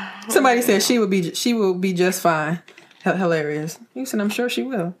 Somebody said she will be just fine. Hilarious. You said, I'm sure she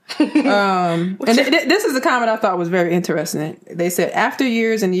will. And this is a comment I thought was very interesting. They said, after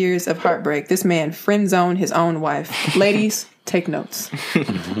years and years of heartbreak, this man friend zoned his own wife. Ladies, take notes.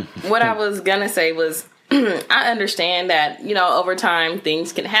 what I was gonna say was, I understand that, you know, over time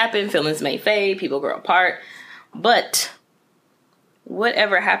things can happen, feelings may fade, people grow apart, but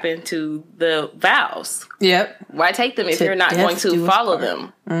whatever happened to the vows? Yep. Why take them if To you're not death going to do us follow part.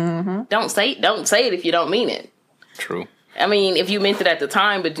 them? Mm-hmm. Don't say it if you don't mean it. True. I mean, if you meant it at the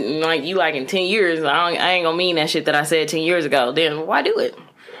time, but like you like in 10 years, I ain't gonna mean that shit that I said 10 years ago. Then why do it?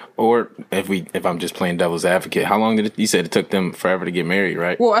 Or if I'm just playing devil's advocate, how long you said it took them forever to get married,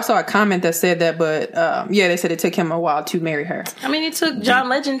 right? Well, I saw a comment that said that, but yeah, they said it took him a while to marry her. I mean, it took John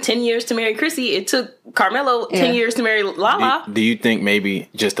Legend 10 years to marry Chrissy. It took Carmelo 10 years to marry Lala. Do you think maybe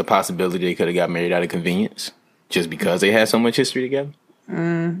just a possibility they could have got married out of convenience, just because they had so much history together?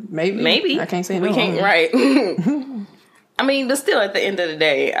 Maybe. I can't say no. We can't, right. I mean, but still, at the end of the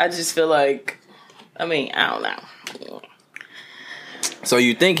day, I just feel like, I don't know. So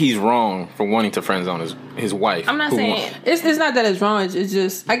you think he's wrong for wanting to friend zone his wife? I'm not saying it's not that it's wrong. It's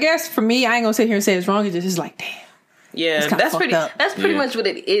just, I guess for me, I ain't gonna sit here and say it's wrong. It's just like, damn. Yeah, kinda that's fucked pretty. up. That's pretty much what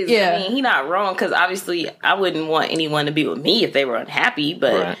it is. Yeah. I mean, he not wrong because obviously I wouldn't want anyone to be with me if they were unhappy.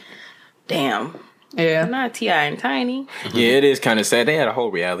 But Right. damn, Yeah. I'm not T.I. and Tiny. Yeah, it is kind of sad. They had a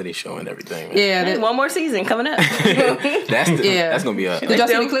whole reality show and everything. Man. Yeah. Hey, one more season coming up. That's gonna be Did y'all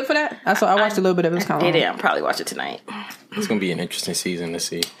see the clip for that? I watched a little bit of it. It was kind of I'll probably watch it tonight. it's gonna be an interesting season to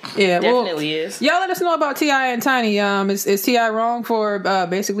see. Yeah, well, Definitely is. y'all let us know about T.I. and Tiny. Is T.I. wrong for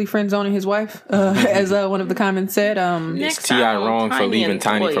basically friend zoning his wife, as one of the comments said? Is Next T.I. time, wrong for Tiny leaving and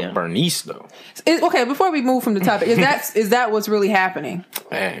Tiny for Toya. Bernice though? Okay, before we move from the topic, is that what's really happening?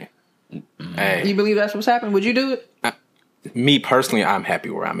 Hey, You believe that's what's happening? Would you do it? me personally, I'm happy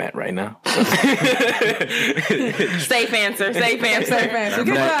where I'm at right now. So. Safe answer. Safe answer. Safe answer.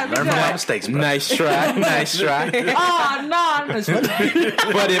 Good job. Good Learn from my job. mistakes, bro. Nice try, nice try. Oh no!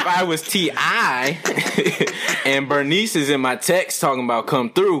 But if I was T.I. and Bernice is in my text talking about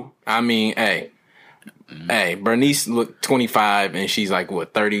come through, I mean, hey, Bernice looked 25 and she's like,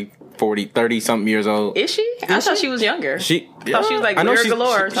 what, 30, 40, 30 something years old? Is she? I thought she was younger. She thought she was like I know Lyra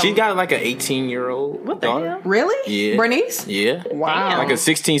Galore or she something. got like an 18-year-old What the daughter. hell? Really? Yeah. Bernice? Yeah. Wow. Like a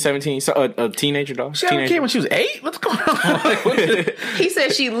 16, 17, a teenager daughter. She had a kid when she was 8? What's going on? He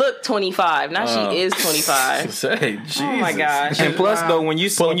said she looked 25. Now she is 25. Say, Oh my gosh. And plus, though, when you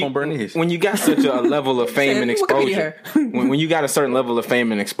got such a level of fame and exposure, when you got a certain level of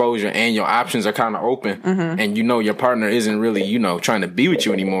fame and exposure, and your options are kind of open, and you know your partner isn't really, trying to be with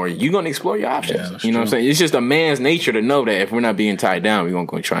you anymore, you're gonna explore your options. that's You know what I'm true. saying? It's just a man's nature to know that if we're not being tied down, we're gonna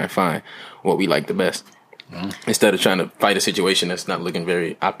go try and find what we like the best, instead of trying to fight a situation that's not looking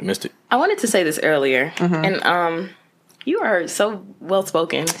very optimistic. I wanted to say this earlier, and you are so well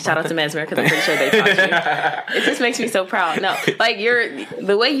spoken. Shout out to Mesmer because I'm pretty sure they taught you. It just makes me so proud. No, like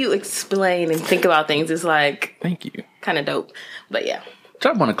the way you explain and think about things is like Thank you. kind of dope. But yeah,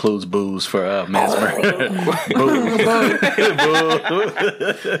 Trump one includes booze for Mesmer.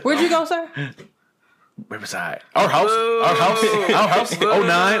 Where'd you go, sir? Riverside. Our house.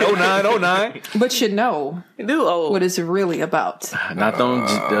 09. But should know do what it's really about. Not those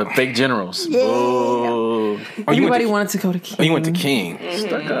fake generals. Boo. Everybody wanted to go to King. Oh, you went to King.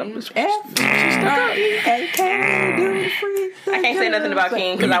 Stuck up. I can't say nothing about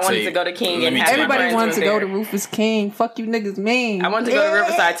King because I wanted to go to King and have my Everybody friends wanted was to go there. to Rufus King. Fuck you niggas mean. I wanted to go to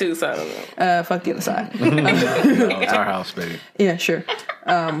Riverside too, so Fuck the other side. It's our house, baby. Yeah, sure.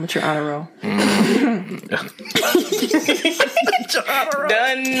 With your honor roll.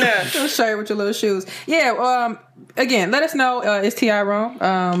 done. Little shirt with your little shoes. Yeah, again, let us know, is T.I.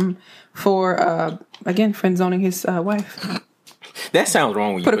 wrong for, again, friend zoning his wife? That sounds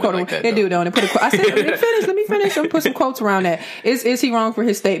wrong when you Put a quote like that. It do, don't it? Put a quote. I said, let me finish. I'm put some quotes around that. Is he wrong for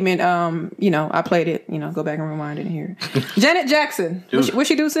his statement? I played it. Go back and rewind it and hear it. Janet Jackson. What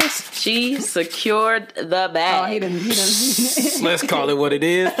she do, sis? She secured the bag. Oh, he didn't. Let's call it what it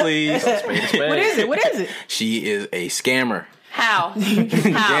is, please. What is it? She is a scammer. How?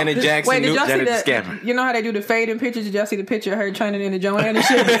 Janet Jackson. Wait, did y'all see Janet the that? scammer. You know how they do the fade in pictures? Did y'all see the picture of her turning into Joanne and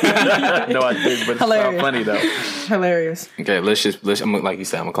shit? No, I didn't, but it's not Hilarious. funny though. Hilarious. Okay, like you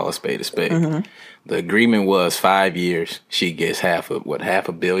said, I'm gonna call a spade a spade. Mm-hmm. The agreement was 5 years. She gets half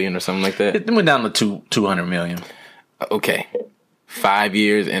 $500 million or something like that. It went down to 200 million. Okay, 5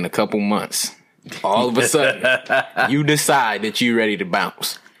 years and a couple months. All of a sudden, you decide that you're ready to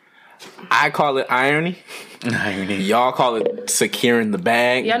bounce. I call it irony. Y'all call it securing the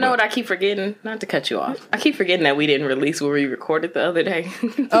bag. Y'all know what I keep forgetting? Not to cut you off. I keep forgetting that we didn't release what we recorded the other day.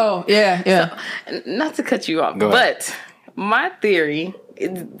 Oh, yeah. So, not to cut you off, Go ahead. but my theory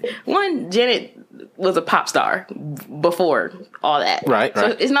is, one, Janet was a pop star before all that. Right.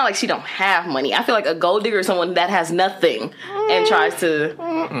 So it's not like she don't have money. I feel like a gold digger is someone that has nothing and tries to...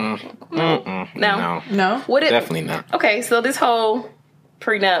 No, What it, definitely not. Okay, so this whole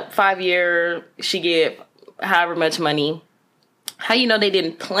prenup, 5 year, she get however much money. How you know they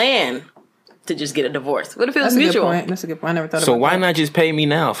didn't plan to just get a divorce? What if it was That's a good mutual? point. That's a good point. I never thought So about why that. not just pay me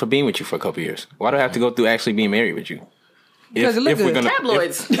now for being with you for a couple years? Why do I have to go through actually being married with you? Because it look good.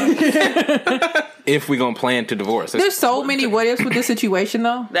 Tabloids. If we're gonna plan to divorce, There's so many what ifs with this situation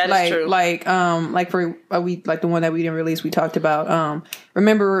though. That is like, true. Like for we like the one that we didn't release. We talked about.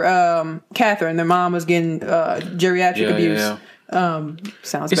 Remember, Catherine, their mom was getting geriatric abuse.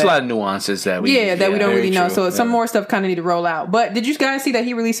 Sounds. It's bad. a lot of nuances that we that we don't very really know. true. So some more stuff kind of need to roll out. But did you guys see that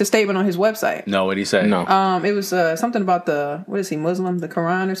he released a statement on his website? No, what did he say? no. It was something about what is he, Muslim, the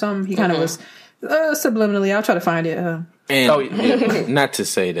Quran or something? He kind of was subliminally. I'll try to find it. And not to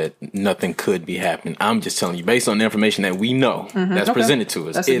say that nothing could be happening. I'm just telling you, based on the information that we know that's Okay. presented to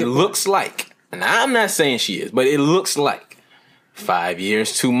us, That's a it good point. looks like, and I'm not saying she is, but it looks like 5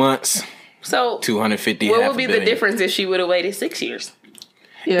 years, 2 months, So 250. what half would be a the billion. difference if she would have waited 6 years?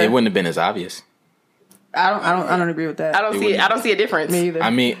 Yeah, It wouldn't have been as obvious. I don't agree with that. I don't see a difference. Me either.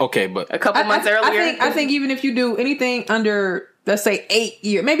 I mean, okay, but A couple months earlier. I think even if you do anything under, let's say 8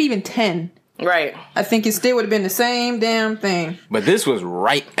 years, maybe even 10, Right. I think it still would have been the same damn thing. But this was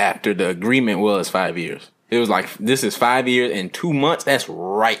right after the agreement was 5 years. It was like, this is 5 years and 2 months. That's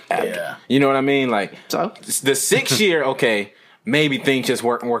right after. Yeah. You know what I mean? Like, So? the 6 year, okay, maybe things just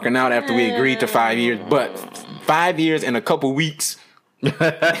weren't working out after we agreed to 5 years. But 5 years and a couple weeks. Not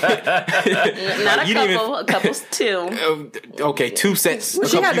a You didn't couple, a couple's two. Okay, 2 sets. Well, a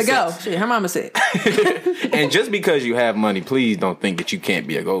she couple had to go. sets. Shit, her mama said. And just because you have money, please don't think that you can't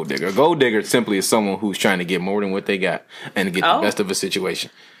be a gold digger. A gold digger simply is someone who's trying to get more than what they got and to get the best of a situation.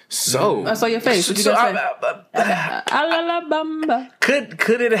 So, I saw your face. What you So, gonna say? Alabama.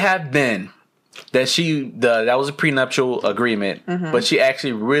 could it have been that that was a prenuptial agreement, but she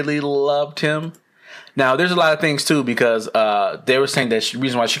actually really loved him? Now, there's a lot of things too, because they were saying that the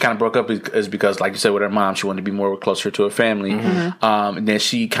reason why she kind of broke up is because, like you said, with her mom, she wanted to be more closer to her family, and then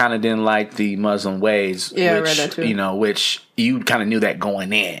she kind of didn't like the Muslim ways. Yeah, I which, read that too. You know, which you kind of knew that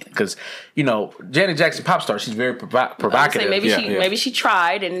going in, because Janet Jackson, pop star, she's very I would provocative. say Yeah. maybe she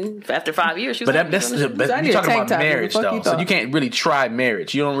tried, and after 5 years, she was But like, that's I you're need a talking tank about top. marriage, What the fuck though. you So thought? you can't really try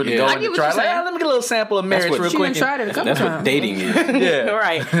marriage. You don't really Yeah. go I in get to what try. you're Like, saying. let me get a little sample of marriage what real She quick. done tried it a couple that's times. what dating is. Yeah,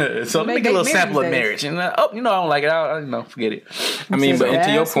 right. So let me Make get a little marriage sample of days. marriage, and I don't like it. I forget it. I mean, but and to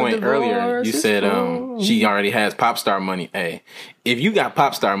your That's what point earlier, divorce you is said for. she already has pop star money. Hey, if you got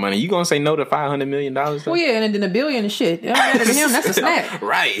pop star money, you gonna say no to $500 million? Well, yeah, and then $1 billion and shit. It don't matter to him. That's a snack.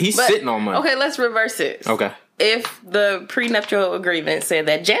 Right, he's But- sitting on money. Okay, let's reverse it. Okay. If the prenuptial agreement said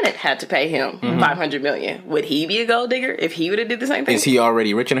that Janet had to pay him $500 million, would he be a gold digger if he would have did the same thing? Is he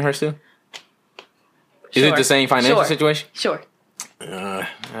already richer than her still? Is it Sure. the same financial Sure. situation? Sure. Nah,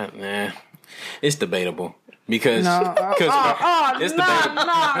 it's debatable because No. it's debatable.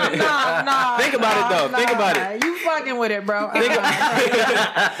 No. Think about it though. Think about it. You fucking with it, bro.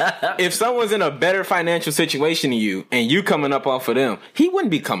 If someone's in a better financial situation than you, and you coming up off of them, he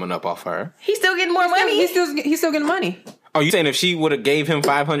wouldn't be coming up off her. He's still getting more money. He's still getting money. Oh, you saying if she would have gave him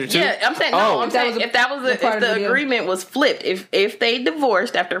 500 too? Yeah, I'm saying no. Oh. I'm saying was a- if that was a part if of the the deal. agreement was flipped, if they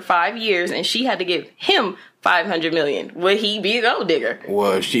divorced after 5 years and she had to give him $500 million, would he be a gold digger?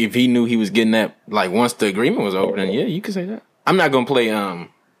 Well, if he knew he was getting that, like once the agreement was over, then yeah, you could say that. I'm not gonna play. I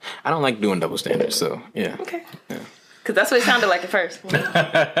don't like doing double standards, so yeah. Okay. Because that's what it sounded like at first.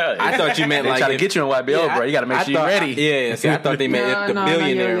 I thought you meant They like try to if- get you in YBO, Yeah, bro. You got to make I sure you're thought- ready. Yeah. See, I thought they meant if the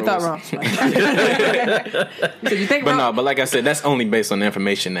billionaire you thought was. wrong. So you think But wrong? no, but like I said, that's only based on the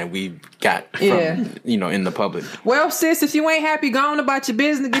information that we got from, Yeah. in the public. Well, sis, if you ain't happy, go on about your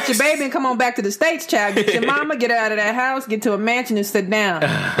business, get your baby, and come on back to the States, child. Get your mama, get out of that house, get to a mansion, and sit down.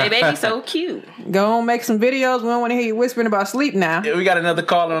 They baby so cute. Go on, make some videos. We don't want to hear you whispering about sleep now. We got another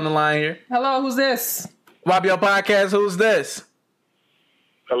caller on the line here. Hello, who's this? YBO Podcast, who's this?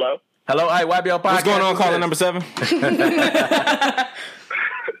 Hello? Hello, all right, YBL Podcast. What's going on, caller number 7?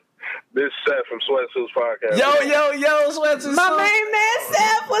 This is Seth from Sweatsuits Podcast. Yo, Sweatsuits. My main man,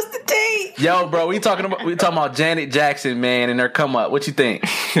 Seth, what's the tea? Yo, bro, we talking about Janet Jackson, man, and her come up. What you think?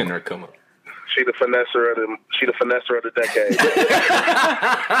 And her come up. She the finesser of the decade.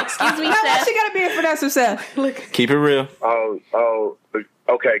 Excuse me, Now, why Seth. she gotta be a finesse, Seth? Keep it real. Oh,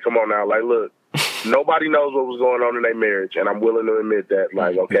 okay, come on now. Like, look, nobody knows what was going on in their marriage, and I'm willing to admit that.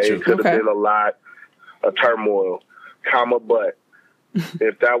 Like, okay, it could have been a lot of turmoil, but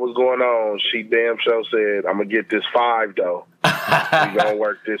if that was going on, she damn sure said, I'm going to get this 5, though. We going to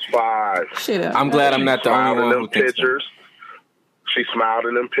work this 5. Shit up. I'm glad I'm not the only one who thinks that. She smiled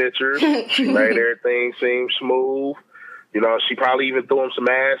in them pictures. She made everything seem smooth. You know, she probably even threw him some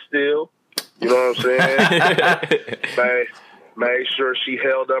ass still. You know what I'm saying? Made sure she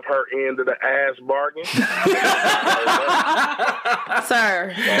held up her end of the ass bargain.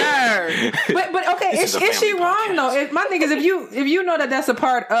 Sir. But okay, is she wrong though? If my thing is, if you know that that's a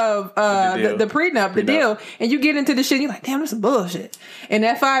part of the prenup, the deal, and you get into the shit, and you're like, damn, this is bullshit. And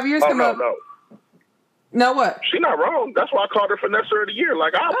that 5 years come up. No, what? She not wrong. That's why I called her finesser of the year.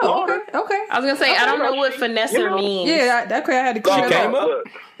 Like, I applaud her. Okay. I was gonna say I don't know what finesser means. Yeah, that's why I had to clear it up.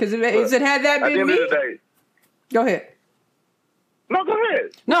 Because if it had that been me, go ahead. No, go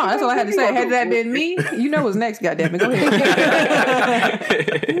ahead. No, that's all I had to say. Had that been me, you know what's next, goddammit. Go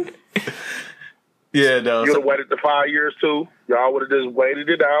ahead. Yeah, no. You would have waited the 5 years too. Y'all would have just waited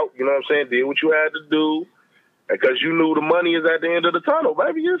it out. You know what I'm saying? Did what you had to do. Because you knew the money is at the end of the tunnel,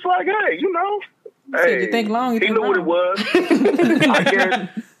 baby. It's like, hey, you know. Hey, you think long, he knew what it was. I guess.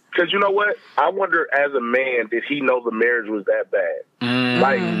 Because you know what? I wonder, as a man, did he know the marriage was that bad?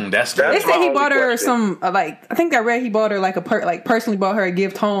 That's they say he bought her some I think I read he bought her personally bought her a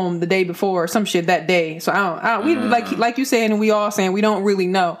gift home the day before or some shit that day. So I don't we like you saying, and we all saying we don't really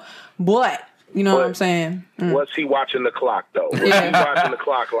know, but you know what I'm saying. Was he watching the clock though? Was he watching the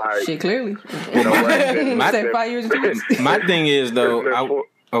clock like? Shit, clearly. You know what? My 5 years. And 2 weeks. My thing is though.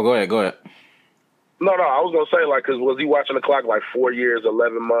 Go ahead. No, I was going to say, like, because was he watching the clock like 4 years,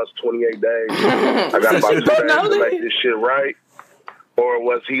 11 months, 28 days? I got about 2 days to make this shit right. Or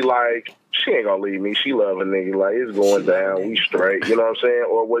was he like, she ain't going to leave me. She love a nigga. Like, it's going down. We straight. You know what I'm saying?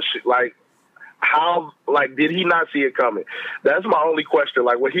 Or was she, like, how, like, did he not see it coming? That's my only question.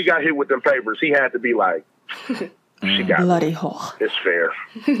 Like, when he got hit with them papers, he had to be like, she got bloody whore. It's fair.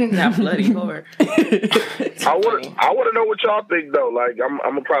 Not bloody whore. I want to know what y'all think though. Like I'm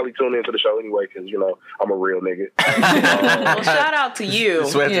gonna probably tune into the show anyway because you know I'm a real nigga. Well, shout out to you.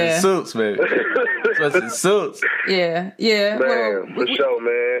 Sweats and suits, man. Sweats and suits. Yeah. Man, for sure,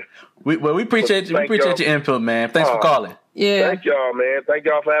 man. We appreciate you. We appreciate your input, man. Thanks for calling. Yeah. Thank y'all, man. Thank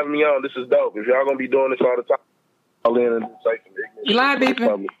y'all for having me on. This is dope. If y'all gonna be doing this all the time, I'll in and say some ignorant you lying,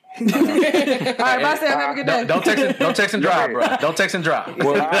 beeping. All right, bye, Sam. Have a good day. Don't text and drive, bro. Don't text and drive.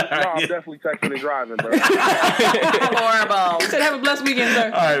 Well, I'm definitely texting and driving, bro. Horrible. Should have a blessed weekend,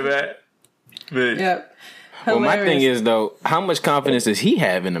 sir. All right, man. Yep. Well, my thing is though, how much confidence does he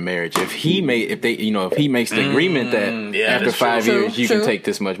have in the marriage? If he makes the agreement that after 5 years you can take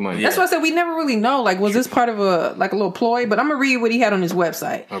this much money. That's why I said we never really know. Like, was this part of a little ploy? But I'm gonna read what he had on his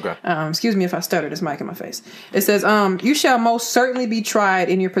website. Okay. Excuse me if I stutter. This mic in my face. It says, "You shall most certainly be tried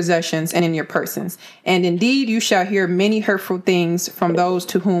in your possessions and in your persons, and indeed you shall hear many hurtful things from those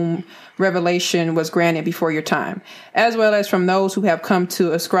to whom revelation was granted before your time, as well as from those who have come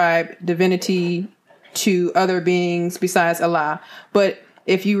to ascribe divinity to other beings besides Allah. But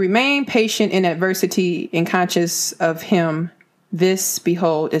if you remain patient in adversity and conscious of Him, this,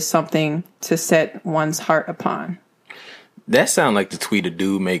 behold, is something to set one's heart upon." That sound like the tweet a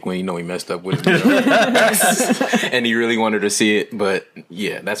dude make when he messed up with his girl. And he really wanted to see it, but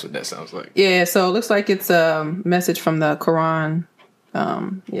yeah, that's what that sounds like. Yeah, so it looks like it's a message from the Quran.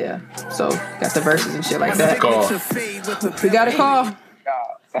 Yeah, so got the verses and shit like that. We got a call.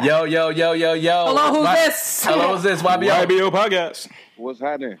 Yo. Hello, who's this? Hello, who's this? YBO Podcast. What's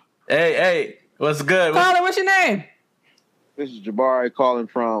happening? Hey, what's good? Caller, what's your name? This is Jabari calling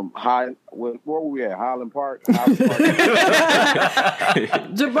from where were we at? Highland Park?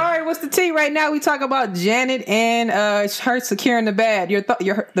 Jabari, what's the tea right now? We talk about Janet and her securing the bag. Your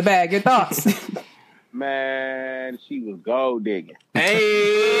thoughts? Man, she was gold digging.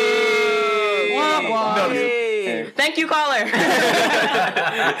 Hey. Thank you, caller.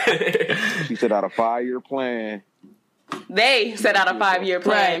 She set out a 5-year plan. They set out a 5-year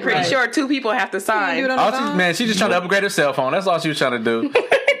plan. Right, Pretty sure 2 people have to sign. She just trying to upgrade her cell phone. That's all she was trying to do.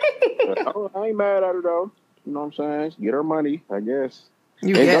 I ain't mad at her though. You know what I'm saying? She get her money, I guess.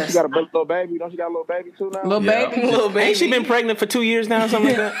 You Hey, don't guess. she got a little baby? Don't she got a little baby too now? Little baby. Little baby. Ain't she been pregnant for 2 years now or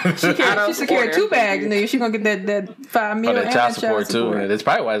something like that? She secured 2 bags, and then she gonna get that $5 million. Oh, that child support too. Yeah, that's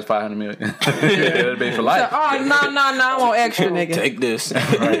probably why it's $500 million. It'll be for life. So, oh no, I want extra, nigga. Take this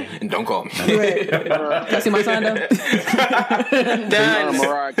and don't call me. Right. Can I see my son though? Done.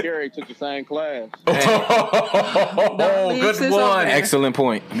 Mariah Carey took the same class. Oh, leave good sis one. over there. Excellent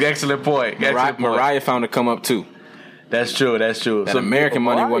point. Excellent point. Excellent point. Mariah found a come up too. That's true. That's true. That American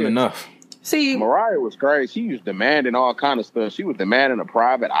money wasn't enough. See, Mariah was crazy. She was demanding all kind of stuff. She was demanding a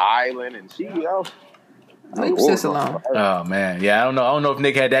private island, and she, leave sis alone. Oh man, yeah. I don't know if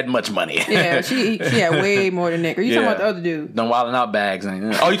Nick had that much money. Yeah, she had way more than Nick. Are you talking Yeah. about the other dude? Them wilding out bags. Oh,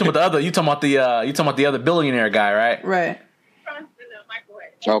 you talking about the other? You talking about the other billionaire guy, right? Right.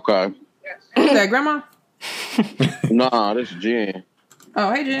 Okay. Who's that, Grandma? Nah, this is Jen.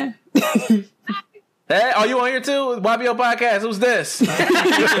 Oh, hey, Jen. Hey, are you on here too? YBO Podcast. Who's this?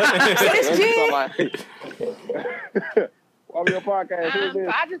 It's Jen. Why be your podcast? Who's So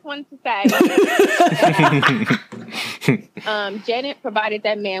this? I just wanted to say, Janet provided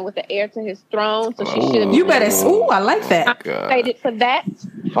that man with the heir to his throne, so she should have. You better. Ooh, I like that. Compensated for that.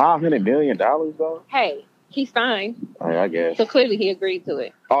 $500 million though. Hey, he signed, I guess. so clearly he agreed to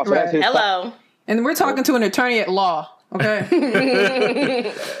it. Oh, so that's his. Hello. And we're talking to an attorney at law.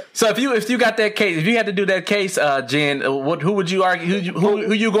 Okay. So if you got that case, if you had to do that case, Jen, who would you argue?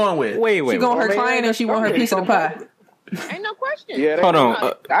 Who you going with? Wait. She want her client and she want her piece of the pie. Ain't no question. Yeah, Hold on.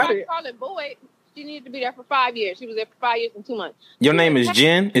 I call it Boyd. She needed to be there for 5 years. She was there for 5 years and 2 months. Your name is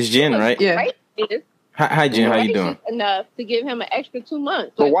Jen? It's Jen, right? Yeah. Right? Is Hi, Jen. How you doing? enough to give him an extra 2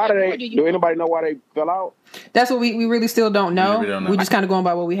 months. So Like, why what did more they? you Do anybody know why they fell out? That's what we really still don't know. We don't know. We're just kind of going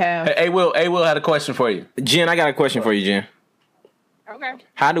by what we have. Hey, Will had a question for you. Jen, I got a question for you, Jen. Okay.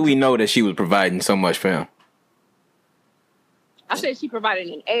 How do we know that she was providing so much for him? I said she provided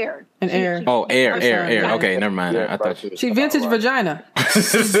an heir. An heir. Oh, air. Yeah. Okay, never mind. Yeah, I thought you. She vintage vagina.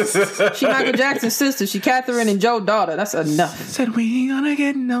 She Michael Jackson's sister. She Catherine and Joe's daughter. That's enough. Said we ain't gonna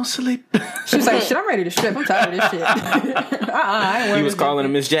get no sleep. She was like, shit, I'm ready to strip. I'm tired of this shit. I ain't He wearing was this calling her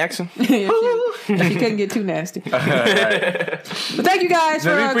Miss Jackson. Yeah, she couldn't get too nasty. But thank you guys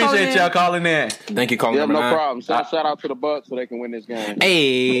for We calling appreciate in. y'all calling in. Thank you, caller Yeah, number no 9. problem. Shout out to the Bucks so they can win this game.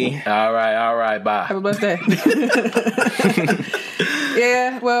 Hey. All right, bye. Have a blessed day.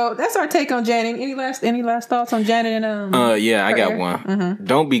 Yeah, well, that's our take on Janet. Any last thoughts on Janet and Yeah, I got her? one.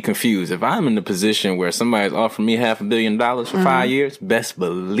 Don't be confused. If I'm in the position where somebody's offering me $500 million for 5 years, best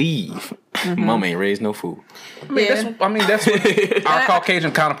believe Mama ain't raised no food. I mean, that's what our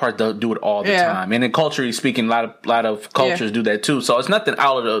Caucasian counterparts do it all the time. And then culturally speaking, a lot of cultures do that too. So it's nothing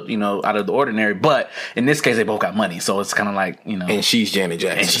out of the ordinary. But in this case, they both got money, so it's kind of like And she's Janet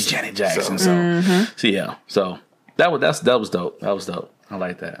Jackson. So yeah. So that was dope. That was dope. I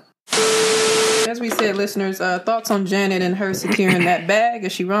like that. As we said, listeners, thoughts on Janet and her securing that bag.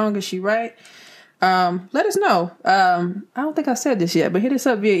 Is she wrong? Is she right? Let us know. I don't think I said this yet, but hit us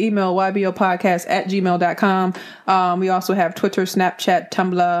up via email, ybopodcast@gmail.com. We also have Twitter, Snapchat,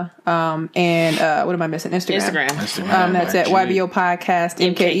 Tumblr, and what am I missing? Instagram. That's at YBO Podcast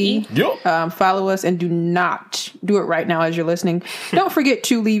MKE. Yep. Follow us and do not do it right now as you're listening. Don't forget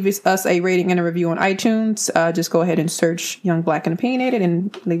to leave us a rating and a review on iTunes. Just go ahead and search Young, Black, and Opinionated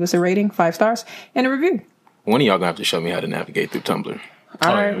and leave us a rating, 5 stars, and a review. One of y'all gonna have to show me how to navigate through Tumblr.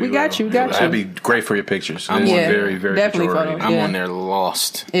 All right, we got you. That'd be great for your pictures. I'm very, very definitely picture-oriented. photos. I'm on there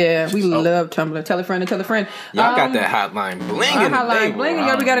lost. Yeah, we love Tumblr. Tell a friend to tell a friend. Y'all got that hotline blinging. Our hotline blinging.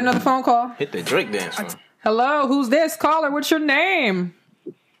 Yeah, we got another phone call. Hit the Drake dance. Hello, who's this? Caller, what's your name?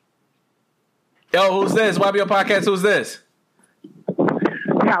 Yo, who's this? YBO Podcast, who's this?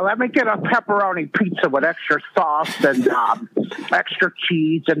 Yeah, let me get a pepperoni pizza with extra sauce and extra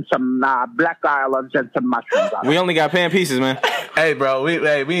cheese and some black olives and some mushrooms. We only got pan pieces, man. Hey, bro, we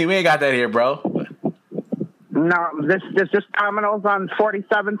ain't got that here, bro. No, this Domino's on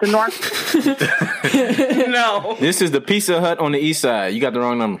 47th and North. No. This is the Pizza Hut on the east side. You got the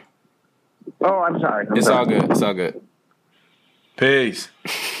wrong number. Oh, I'm sorry. It's all good. It's all good. Peace.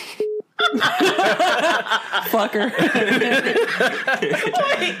 Fucker.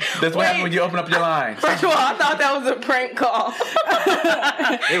 That's what happened when you open up your line. First of all, I thought that was a prank call.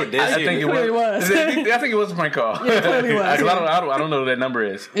 They were dead. I think it was. I think it was a prank call. Yeah, it clearly was. I don't know who that number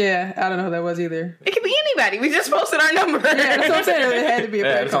is. Yeah, I don't know who that was either. It could be anybody. We just posted our number. Yeah, that's what I'm saying. It had to be a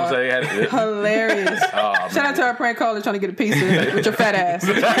prank That's what I'm call. saying. Hilarious. Shout out to our prank caller trying to get a pizza with your fat ass.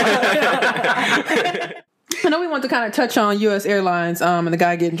 I know we want to kind of touch on U.S. Airlines and the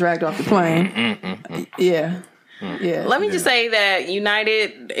guy getting dragged off the plane. Yeah. Let me just say that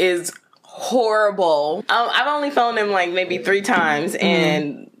United is horrible. I've only flown them like maybe 3 times,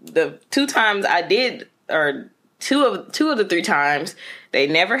 and the 2 times I did, or two of the 3 times, they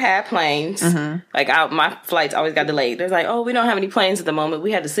never had planes. Like my flights always got delayed. They're like, "Oh, we don't have any planes at the moment.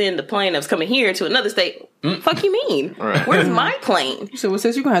 We had to send the plane that was coming here to another state." Fuck you mean? Right. Where's my plane? So what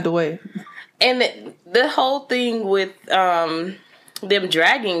says you're gonna have to wait? And the whole thing with them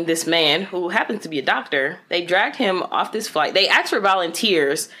dragging this man who happens to be a doctor, they dragged him off this flight. They asked for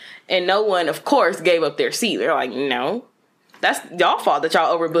volunteers, and no one, of course, gave up their seat. They're like, no. That's y'all fault that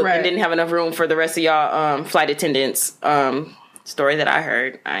y'all overbooked and didn't have enough room for the rest of y'all flight attendants. Story that I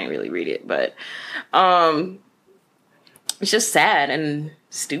heard. I ain't really read it, but it's just sad and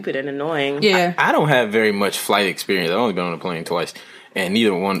stupid and annoying. Yeah. I don't have very much flight experience. I've only been on a plane twice. And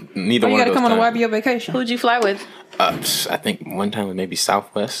neither one of those you gotta come on a YBO vacation. Who'd you fly with? I think one time was maybe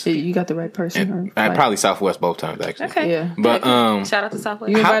Southwest. You got the right person. Probably Southwest both times, actually. Okay. Yeah. But shout out to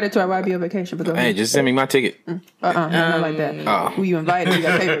Southwest. You invited to our YBO vacation, but go ahead. Hey, just send me my ticket. Not like that. Who you invited, you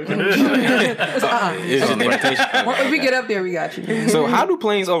got to pay for it. It's just an invitation. If we get up there, we got you. So how do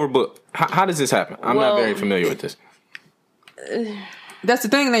planes overbook? How does this happen? I'm not very familiar with this. That's the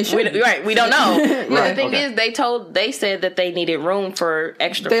thing. They should. We don't know. The thing is, they said that they needed room for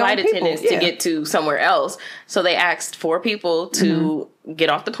extra flight attendants to get to somewhere else. So they asked 4 people to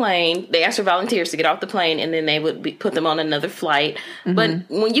get off the plane. They asked for volunteers to get off the plane, and then they would put them on another flight. But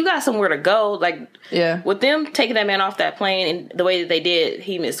when you got somewhere to go, like with them taking that man off that plane and the way that they did,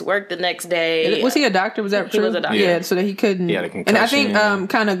 he missed work the next day. Was he a doctor? Was that true? He was a doctor. Yeah, so that he couldn't. Yeah, and I think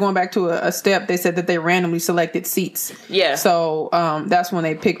kind of going back to a step, they said that they randomly selected seats. Yeah. So that's when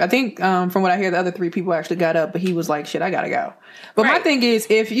they picked. I think from what I hear, the other 3 people actually got up, but he was like, "Shit, I gotta go." But my thing is,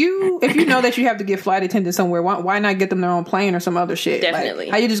 if you know that you have to get flight attendants somewhere, why not get them their own plane or some other shit? Definitely.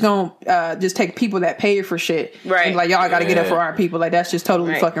 Like, how you just gonna just take people that paid for shit? Right. And like, y'all got to get up for our people. Like, that's just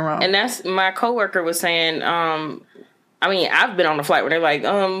totally fucking wrong. And that's my coworker was saying. I mean, I've been on a flight where they're like,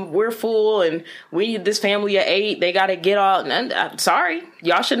 we're full and we need this family of 8. They got to get all. And I'm sorry,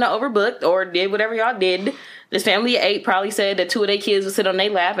 y'all shouldn't have overbooked or did whatever y'all did. This family of 8 probably said that 2 of their kids would sit on their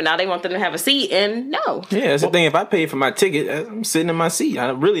lap, and now they want them to have a seat. And no, yeah, that's the thing. If I pay for my ticket, I'm sitting in my seat.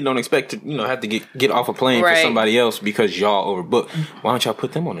 I really don't expect to, have to get off a plane for somebody else because y'all overbooked. Why don't y'all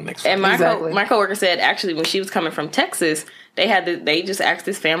put them on the next flight? And my coworker said actually when she was coming from Texas, they just asked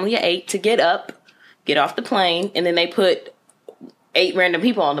this family of 8 to get off the plane, and then they put 8 random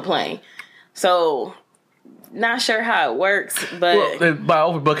people on the plane. So. Not sure how it works, but by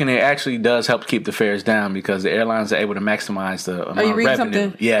overbooking, it actually does help keep the fares down because the airlines are able to maximize the amount of revenue.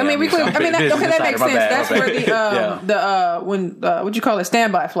 Something? Yeah, that makes sense. That's where what you call it,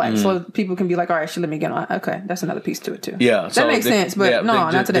 standby flights, so people can be like, all right, let me get on. Okay, that's another piece to it too. Yeah, that makes sense, but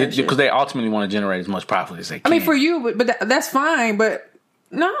not to that because they ultimately want to generate as much profit as they can. I mean, for you, but that's fine, but.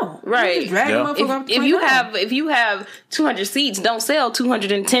 No, right. If you have 200 seats, don't sell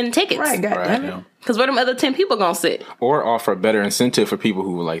 210 tickets. Right, goddamn it. Because where them other 10 people gonna sit? Or offer a better incentive for people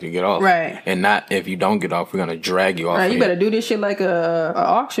who would like to get off. Right. And not if you don't get off, we're gonna drag you off. Right, you better do this shit like a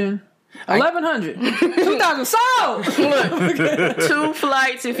auction. 1,100, 2,000 sold. Look, 2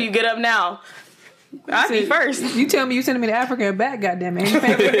 flights if you get up now. I'll be first. You tell me you sending me to Africa and back, goddamn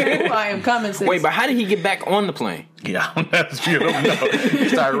it. I am coming. Wait, but how did he get back on the plane? Yeah, you don't know. That's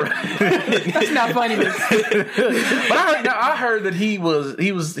not funny. But I heard that he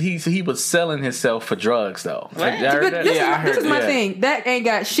was selling himself for drugs though. What? This is my thing. That ain't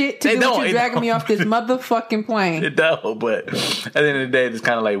got shit to do with you dragging me off this motherfucking plane. It don't. But at the end of the day, it's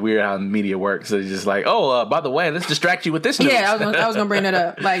kind of like weird how media works. So it's just like, by the way, let's distract you with this news. Yeah, I was gonna bring that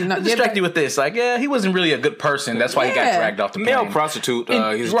up. Like, distract you with this. Like, he wasn't really a good person. That's why he got dragged off the plane. Male prostitute.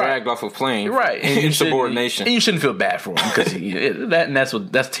 He's dragged off a plane. Right. In insubordination. And you shouldn't feel bad for him because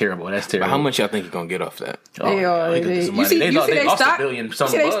that's terrible. That's terrible. But how much y'all think he's gonna get off that? They lost $1 billion. You see their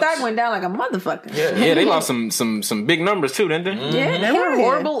stock went down like a motherfucker. Yeah, they lost some big numbers too, didn't they? Mm-hmm. Yeah, they were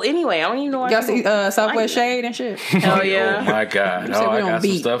horrible anyway. I don't even know why. Y'all see Southwest Shade and shit. Hell yeah! Oh my god! I got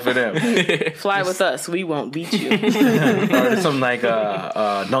some stuff for them. Fly with us, we won't beat you. Or something like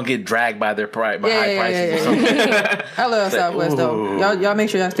don't get dragged by their high prices. Or something. I love Southwest though. Y'all make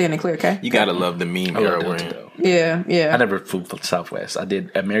sure y'all stay in the clear, okay? You gotta love the meme era we're in. Yeah. I never flew for Southwest. I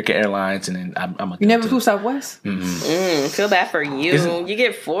did American Airlines, and then I'm a. You never flew Southwest? Feel bad for you. You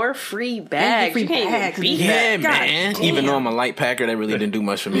get 4 free bags. You can't even beat that. Man. Even though I'm a light packer, that really didn't do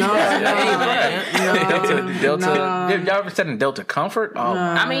much for me. Delta. Did y'all ever sit in Delta Comfort? Oh,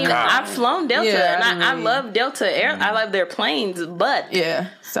 I mean, I've flown Delta, and I love Delta Air. I love their planes, but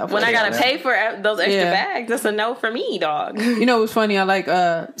Southwest. When I gotta pay for those extra bags, that's a no for me, dog. You know what's funny? I like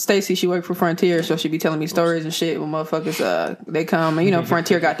Stacy. She worked for Frontier, so she be telling me stories stories and shit when motherfuckers they come and, you know,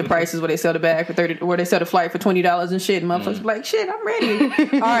 Frontier got the prices where they sell the bag for $30, where they sell the flight for $20 and shit, and motherfuckers be like, shit, I'm ready.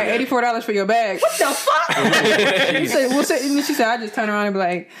 All right, $84 for your bag. What the fuck? She said, and then she said, I just turn around and be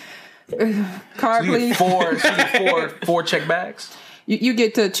like, card, so you please. Get four check bags. You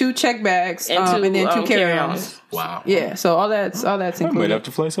get to 2 check bags and then 2 carry-ons. Wow. Yeah, so all that's included. Might have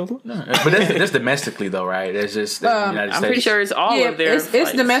to fly something. No, but that's domestically though, right? That's just the United States. I'm pretty sure it's all of their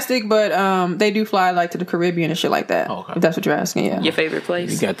it's domestic, but they do fly like to the Caribbean and shit like that. Oh, okay. If that's what you're asking, yeah. Your favorite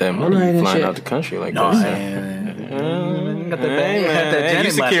place? You got that money, Right, you flying shit. out the country like No, that. got the bag.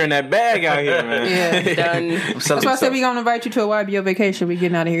 You securing that bag out here, man. Yeah. Done. That's why I said we're going to invite you to a YBO vacation. We're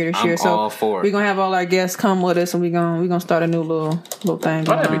getting out of here this year. I'm So all for it. we're going to have all our guests come with us, and we're gonna start a new little thing.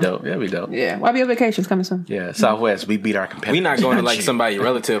 Oh, that'd be dope. That'd be dope. Yeah, YBO vacation's coming soon. Yeah, Southwest, we beat our competitors. We not going to like somebody's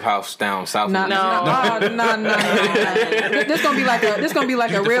relative house down south. No. This gonna be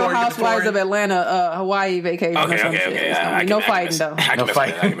like a Real Housewives of Atlanta, Hawaii vacation or some shit. No fighting though. No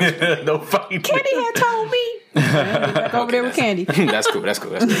fighting. No fighting. Candy had told me. Back over there with Candy. That's cool.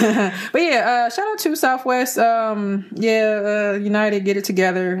 But yeah, shout out to Southwest. United, get it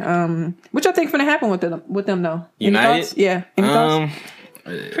together. What y'all think gonna happen with them though? Any United? thoughts? Yeah. Any thoughts?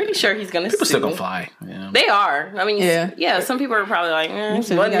 Pretty sure he's gonna. People sue. still gonna fly. Yeah. They are. I mean, Yeah. yeah. Some people are probably like,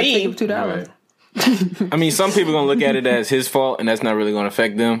 So "What you gotta me?" take $2. I mean, some people gonna look at it as his fault, and that's not really gonna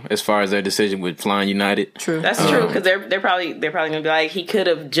affect them as far as their decision with flying United. True. That's true because they're probably gonna be like, he could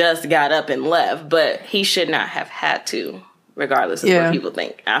have just got up and left, but he should not have had to, regardless of what people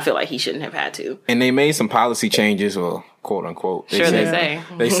think. I feel like he shouldn't have had to. And they made some policy changes, or quote unquote. They say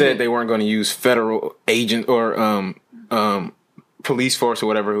they said they weren't going to use federal agent or police force or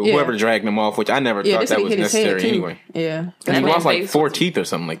whatever, whoever dragged them off, which I never thought that was necessary anyway. Yeah. And he lost like 4 teeth or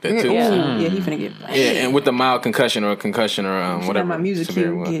something like that too. Yeah, he finna get paid. Yeah, and with the mild concussion or whatever. My music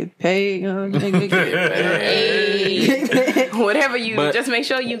cue, get paid. Whatever you just make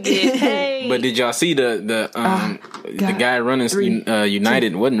sure you get paid. But did y'all see the guy running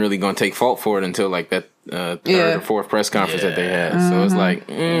United wasn't really going to take fault for it until like that third or fourth press conference that they had. So it's like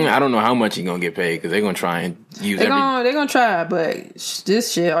I don't know how much he's gonna get paid because they're gonna try and use. They're gonna try, but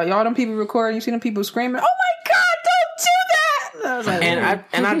this shit. Are y'all them people recording? You see them people screaming? Oh my god! Don't do that! I was like,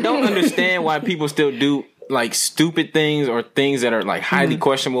 and I don't understand why people still do like stupid things or things that are like highly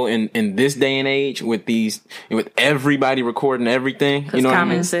questionable in this day and age with everybody recording everything. You know,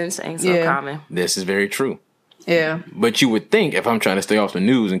 common sense ain't so common. This is very true. Yeah. But you would think if I'm trying to stay off the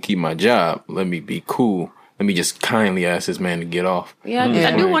news and keep my job, let me be cool. Let me just kindly ask this man to get off. Yeah,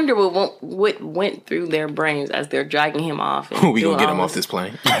 I do wonder what went through their brains as they're dragging him off. We gonna get him off this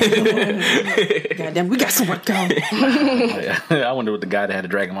plane. Goddamn, we got somewhere to go. I wonder what the guy that had to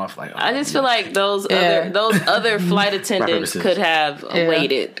drag him off like. I just feel like those other flight attendants could have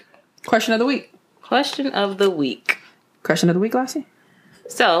waited. Question of the week. Question of the week, Lassie.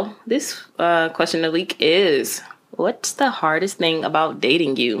 So this question of the week is: what's the hardest thing about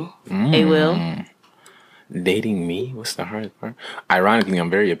dating you? Hey, Will. Dating me? What's the hardest part? Ironically, I'm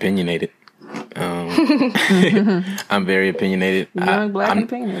very opinionated. I'm very opinionated. Young, black, and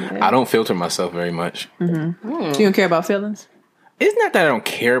opinionated. I don't filter myself very much. You don't care about feelings? It's not that I don't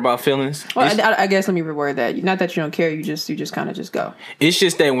care about feelings. Well, I guess let me reword that. Not that you don't care. You just kind of just go. It's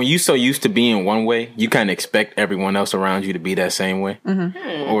just that when you're so used to being one way, you kind of expect everyone else around you to be that same way.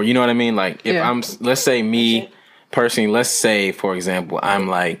 Or you know what I mean? Like if let's say me personally, let's say for example, I'm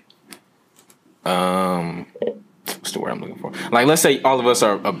like, what's the word I'm looking for? Like, let's say all of us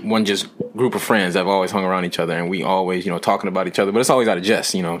are one just group of friends that have always hung around each other, and we always, talking about each other, but it's always out of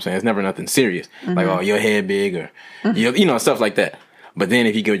jest. You know what I'm saying? It's never nothing serious. Like, oh, your head big, or stuff like that. But then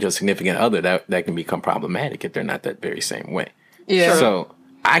if you go with your significant other, that can become problematic if they're not that very same way. Yeah. So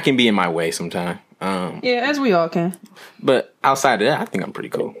I can be in my way sometimes. As we all can. But outside of that, I think I'm pretty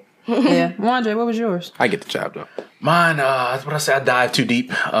cool. Yeah. Wandre, what was yours? I get the job though. Mine, that's what I say. I dive too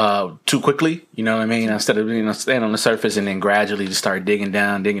deep, too quickly. You know what I mean? Instead of staying on the surface and then gradually just start digging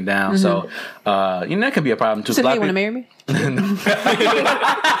down. So, that can be a problem too. So you want to marry me?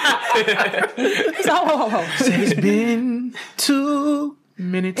 It's been 2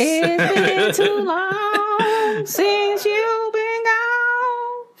 minutes. It's been too long since you've been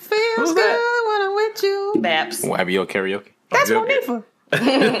gone. Feels good when I'm with you. Babs. We'll have your karaoke. That's Monifa. The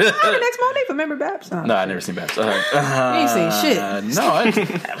next Monifa. Remember Babs? No, I never seen Babs. You ain't seen shit. No, I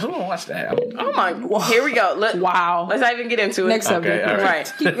don't watch that. Oh my! Here we go. Wow. Let's not even get into it. Next subject. Okay, right.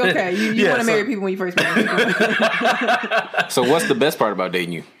 Okay. You want to marry people when you first meet them. So what's the best part about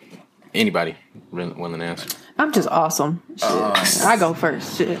dating you? Anybody willing to answer? I'm just awesome. Shit. I go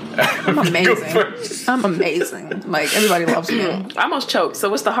first. Shit. I'm amazing. I'm amazing. Like everybody loves me. I almost choked. So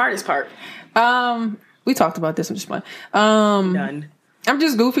what's the hardest part? We talked about this. I'm just playing. None. I'm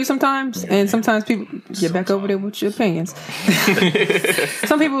just goofy sometimes, and sometimes people get back over there with your opinions.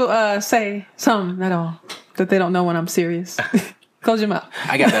 Some people say something at all that they don't know when I'm serious. Close your mouth.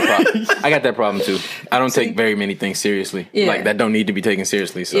 I got that problem too. I don't take very many things seriously. Yeah. Like that don't need to be taken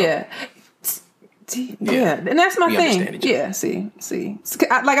seriously. So Yeah. Yeah, and that's my We thing. understand each other. Yeah, see.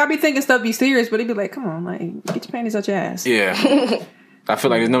 I be thinking stuff be serious, but it'd be like, come on, like, get your panties out your ass. Yeah. I feel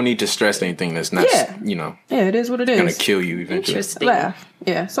like there's no need to stress anything that's not, Yeah. Yeah, it is what it is. gonna kill you eventually. Interesting. Laugh.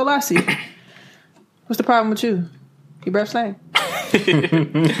 Yeah. So Lassie, what's the problem with you? Your breath stank. No.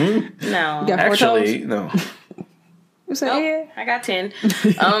 You got 4 Actually, toes? no. You said Nope, I got 10.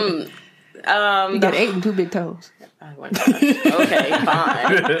 You got 8 and 2 big toes. Oh my gosh. Okay,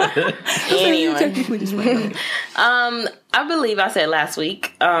 fine. Anyway. I believe I said last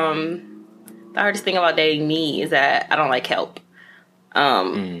week, the hardest thing about dating me is that I don't like help.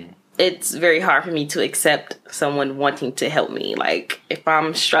 It's very hard for me to accept someone wanting to help me. Like, if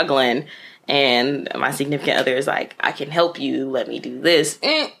I'm struggling and my significant other is like, I can help you, let me do this.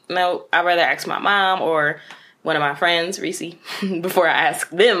 No, I'd rather ask my mom or one of my friends, Reese, before I ask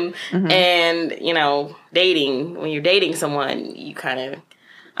them. And, you know, when you're dating someone, you kind of,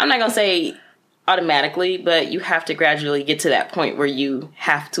 I'm not going to say automatically, but you have to gradually get to that point where you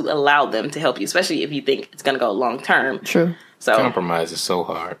have to allow them to help you, especially if you think it's going to go long term. True. So Compromise is so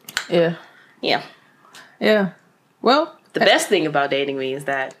hard. Yeah. Well, the best thing about dating me is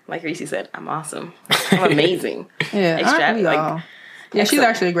that, like Reese said, I'm awesome. I'm amazing. Yeah. Aren't we all? Like, Yeah, she's excellent.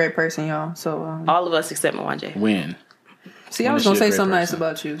 actually a great person, y'all. So all of us except Mwanje. When? See, I was gonna say something nice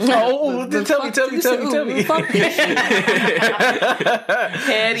about you. Oh, tell me. Fuck this shit.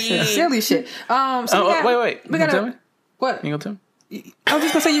 Petty. Silly shit. So Wait. We You gonna tell gotta. me? What? You gonna tell me? I was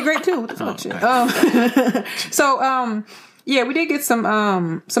just gonna say you're great too. What the fuck shit? Yeah, we did get some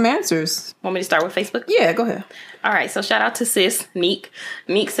answers. Want me to start with Facebook? Yeah, go ahead. All right, so shout out to sis, Neek.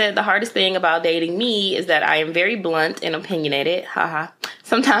 Neek said, the hardest thing about dating me is that I am very blunt and opinionated. Haha.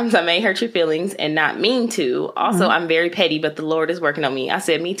 Sometimes I may hurt your feelings and not mean to. Also, I'm very petty, but the Lord is working on me. I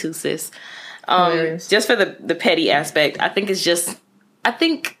said, me too, sis. Just for the petty aspect, I think it's just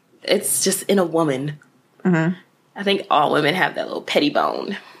in a woman. I think all women have that little petty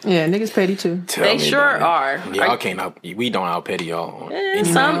bone. Yeah, niggas petty too. They sure are. Y'all we don't out petty y'all.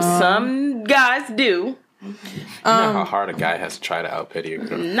 Some guys do. You know how hard a guy has to try to out petty a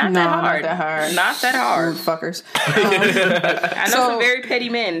girl. Not that hard. Not that hard. Fuckers. I know some very petty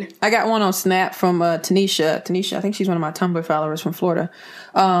men. I got one on Snap from Tanisha. Tanisha, I think she's one of my Tumblr followers from Florida.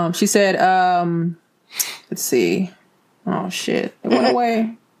 She said, let's see. Oh shit. It went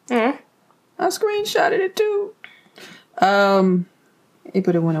away. I screenshotted it too.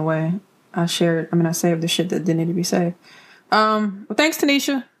 But it went away. I saved the shit that didn't need to be saved. Well, thanks,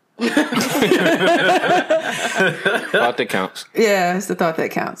 Tanisha. Thought that counts. Yeah, it's the thought that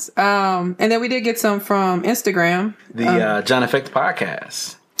counts. And then we did get some from Instagram. The John Effect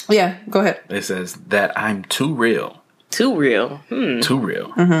podcast. Yeah, go ahead. It says that I'm too real. Too real. Too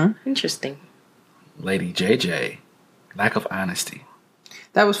real. Interesting. Lady JJ, lack of honesty.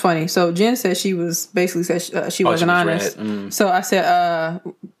 That was funny. So Jen said she wasn't honest. So I said,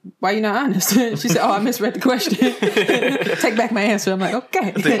 why you not honest? She said, I misread the question. Take back my answer. I'm like,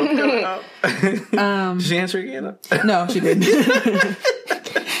 okay. Did she answer again? No, she didn't. She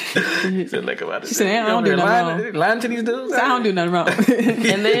said, she said, I don't do nothing wrong. Lying to these dudes? I don't do nothing wrong.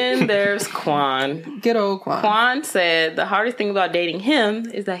 And then there's Quan. Good old Quan. Quan said the hardest thing about dating him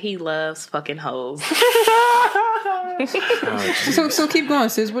is that he loves fucking hoes. So keep going,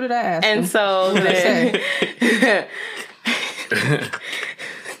 sis. What did I ask? And so then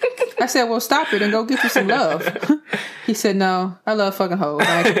I said, well, stop it and go get you some love. He said, no, I love fucking hoes.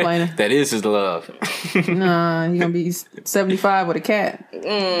 I ain't complaining. That is his love. Nah, you're going to be 75 with a cat.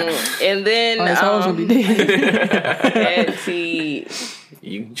 And then his hoes will be dead. Let's see.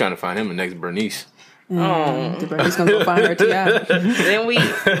 You trying to find him the next Bernice. Bernice going to go find her T.I. Then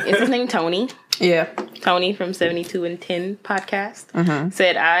is his name Tony? Yeah. Tony from 72 and 10 podcast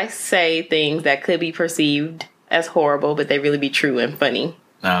said, I say things that could be perceived as horrible, but they really be true and funny.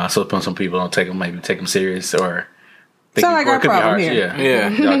 So some people don't take them serious or think sound like our it could problem be harsh. here. Yeah.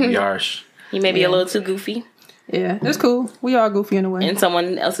 Y'all can be harsh. He may be a little too goofy. Yeah, it's cool. We are goofy in a way. In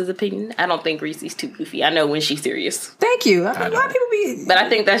someone else's opinion, I don't think Reese's too goofy. I know when she's serious. Thank you. A lot of people be, but I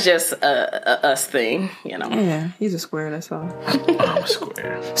think that's just a us thing, you know. Yeah, he's a square. That's all. I'm a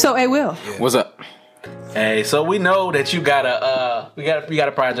square. So, hey, Will, what's up? Hey, so we know that you got we got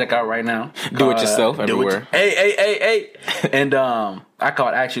a project out right now. Do it yourself everywhere. Hey. And I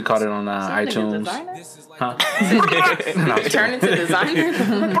actually caught it on iTunes. Huh? Turn into designer?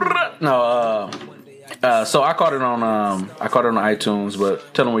 No, So I caught it on iTunes,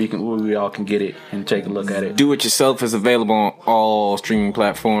 but tell them where we all can get it and take a look at it. Do It Yourself is available on all streaming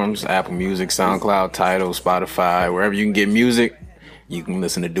platforms: Apple Music, SoundCloud, Tidal, Spotify, wherever you can get music. You can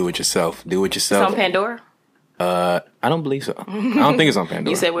listen to Do It Yourself. Do It Yourself. It's on Pandora? I don't believe so. I don't think it's on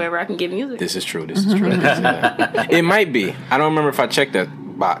Pandora. You said wherever I can get music. This is true. It might be. I don't remember if I checked that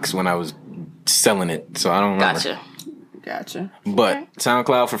box when I was selling it, so I don't remember. Gotcha. But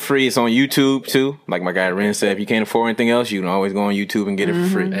SoundCloud for free. It's on YouTube too. Like my guy Ren said, if you can't afford anything else, you can always go on YouTube and get it for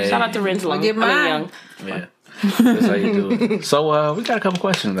free. Hey. Shout out to Ren's Long. Get mine. Yeah. That's how you do it. So we got a couple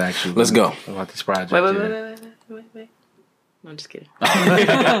questions actually. Let's go about this project. Wait. No, I'm just kidding.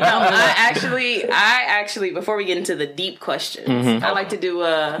 I actually, before we get into the deep questions, I like to do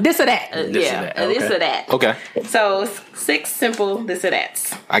this or that. This or that. Okay. So 6 simple this or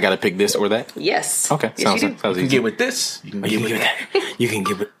that's. I gotta pick this or that. Yes. Okay. Yes, Sounds You can easy. get with this. You can get with that. You can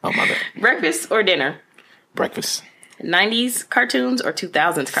give it. Oh my bad. Breakfast or dinner? Breakfast. 90s cartoons or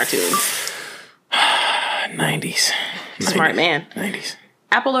 2000s cartoons? 90s. Smart man. 90s.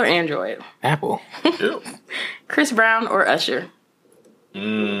 Apple or Android? Apple. Chris Brown or Usher?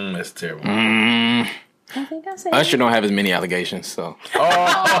 That's terrible. I think I said Usher don't have as many allegations, so. Hey,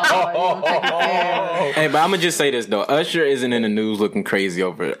 but I'm gonna just say this though. Usher isn't in the news looking crazy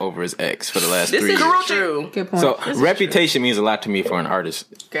over his ex for the last 3 years. This is true. Good point. So reputation means a lot to me for an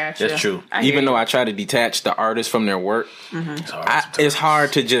artist. Gotcha. That's true. Even though I try to detach the artist from their work, it's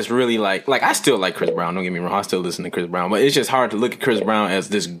hard to just really like I still like Chris Brown. Don't get me wrong. I still listen to Chris Brown, but it's just hard to look at Chris Brown as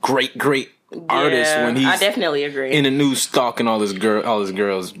this great artist when he's I definitely agree. in the news stalking all his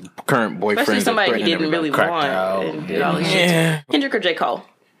girls' current boyfriends. Especially somebody he didn't really want. out. And did all this shit. Kendrick or J. Cole?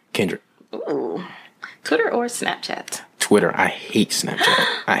 Kendrick. Ooh. Twitter or Snapchat? Twitter. I hate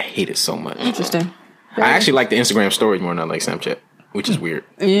Snapchat. I hate it so much. Interesting. I actually like the Instagram stories more than I like Snapchat, which is weird.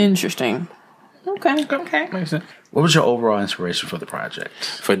 Interesting. Okay. Makes sense. What was your overall inspiration for the project?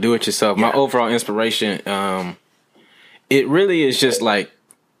 For Do It Yourself, my overall inspiration, it really is just like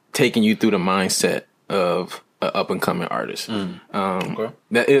taking you through the mindset of an up and coming artist.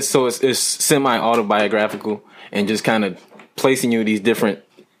 That is so it's semi autobiographical and just kind of placing you in these different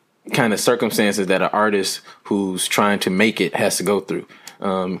kind of circumstances that an artist who's trying to make it has to go through.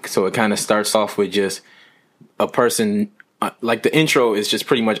 So it kind of starts off with just a person like the intro is just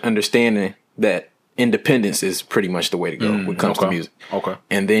pretty much understanding that independence is pretty much the way to go when it comes to music. Okay.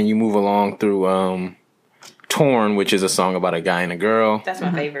 And then you move along through Torn, which is a song about a guy and a girl. That's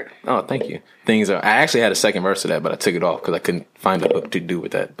my favorite. Oh, thank you. I actually had a second verse of that, but I took it off because I couldn't find a hook to do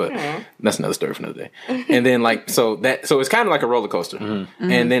with that. But that's another story for another day. And then so it's kind of like a roller coaster.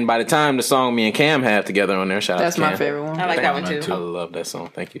 And then by the time the song me and Cam have together on there, shout out That's to Cam. my favorite one. I like that one too. I love that song.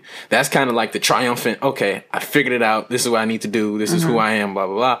 Thank you. That's kind of like the triumphant. Okay, I figured it out. This is what I need to do. This is who I am. Blah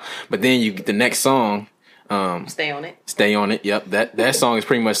blah blah. But then you get the next song. Stay on it. Stay on it. Yep. That song is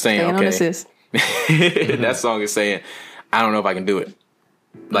pretty much saying Staying on okay. assist. That song is saying, I don't know if I can do it.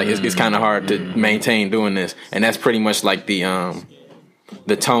 Like it's kind of hard to maintain doing this, and that's pretty much like the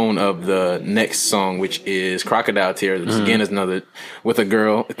tone of the next song, which is Crocodile Tears. Which again is another with a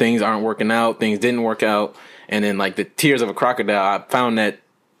girl. Things aren't working out. Things didn't work out, and then like the tears of a crocodile.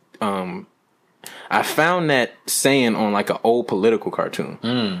 I found that saying on like an old political cartoon,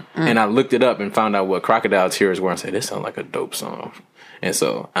 and I looked it up and found out what Crocodile Tears were. And said this sounds like a dope song. And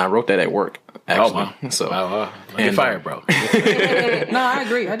so I wrote that at work. Actually. Oh, wow. So Get fired, bro. No, I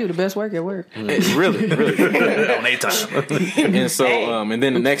agree. I do the best work at work. Really. On 8 time. And so, and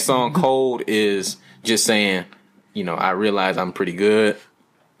then the next song, Cold, is just saying, I realize I'm pretty good.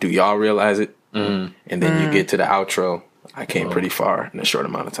 Do y'all realize it? And then you get to the outro. I came pretty far in a short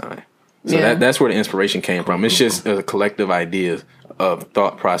amount of time. So that's where the inspiration came from. It's just a collective ideas of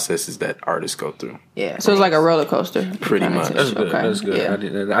thought processes that artists go through. Yeah, so it's like a roller coaster. Pretty much. That's good. Okay. That's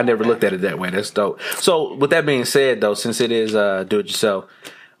good. Yeah. I never looked at it that way. That's dope. So, with that being said, though, since it is do it yourself,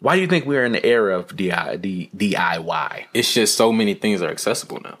 why do you think we're in the era of DIY? It's just so many things are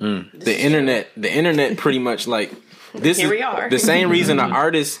accessible now. The internet pretty much like this Here is we are. the same reason an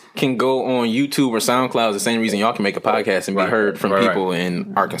artist can go on YouTube or SoundCloud is the same reason y'all can make a podcast and be heard from people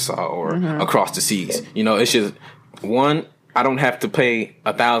in Arkansas or across the seas. It's just one. I don't have to pay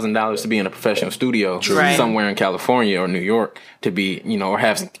 $1,000 to be in a professional studio somewhere in California or New York to be, or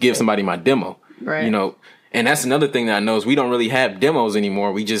have to give somebody my demo. Right. And that's another thing that I know is we don't really have demos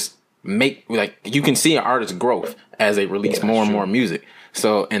anymore. We just make you can see an artist's growth as they release more and more music.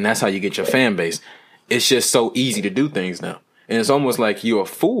 So, and that's how you get your fan base. It's just so easy to do things now. And it's almost like you're a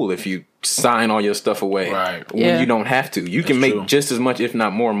fool if you sign all your stuff away when you don't have to. You can make just as much, if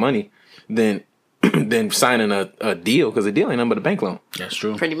not more money than than signing a deal, because a deal ain't nothing but a bank loan. That's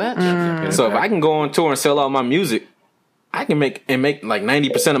true. Pretty much. So if I can go on tour and sell all my music, I can make like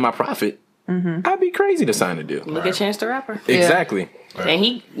 90% of my profit. I'd be crazy to sign a deal. Look at Chance the Rapper. Exactly. And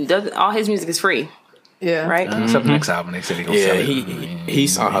he does all his music is free. Yeah. Right? Except the next album, they said he gonna sell it. He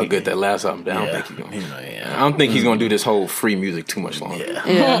saw how good that last album did. I don't think he's gonna. I don't think he's gonna do this whole free music too much longer.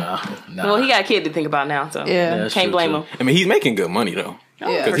 Well, he got a kid to think about now, so can't blame him. I mean, he's making good money though.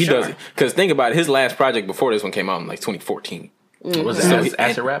 Yeah, Because does it. Because think about it, his last project before this one came out in like 2014. Was it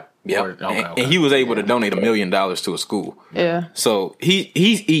Acid Rap? Yeah. And he was able to donate $1 million to a school. Yeah. So he's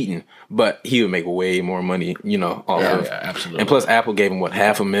eating, but he would make way more money, off of. Yeah, absolutely. And plus, Apple gave him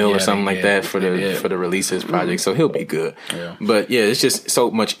 $500,000 or something like that for the release of his project. So he'll be good. Yeah. But yeah, it's just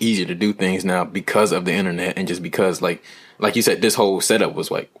so much easier to do things now because of the internet, and just because like you said, this whole setup was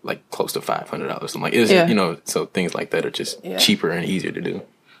like close to $500. I'm like, so things like that are just cheaper and easier to do.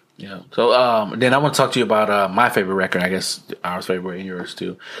 Yeah. So then I want to talk to you about my favorite record. I guess ours favorite and yours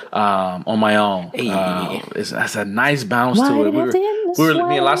too. On My Own. It's a nice bounce to it.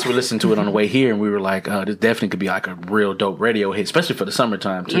 Me and Lassie were listening to it on the way here, and we were like, this definitely could be like a real dope radio hit, especially for the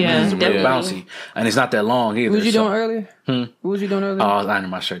summertime too. Yeah, it's real bouncy, and it's not that long either. What was you doing earlier? What was you doing earlier? Oh, I was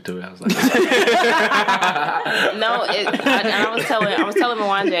ironing my shirt too. I was like, No, I was telling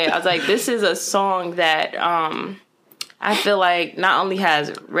Mwanje, I was like, this is a song that I feel like not only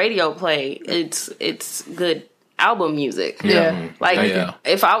has radio play, it's good album music. Yeah. Like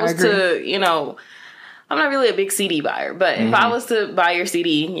if I was to, I'm not really a big CD buyer, but if I was to buy your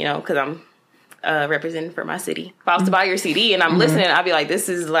CD, because I'm representing for my city. If I was to buy your CD and I'm listening, I'd be like, this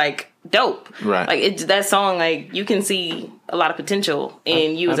is like dope. Right. Like that song, like you can see a lot of potential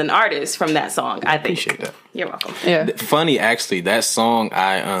in you as an artist from that song. I think. Appreciate that. You're welcome. Yeah. Funny, actually, that song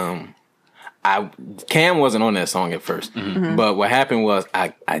Cam wasn't on that song at first, but what happened was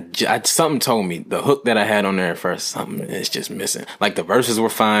I something told me the hook that I had on there at first, something is just missing. Like the verses were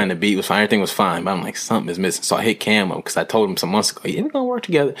fine, the beat was fine, everything was fine, but I'm like, something is missing. So I hit Cam up because I told him some months ago, yeah, we're gonna work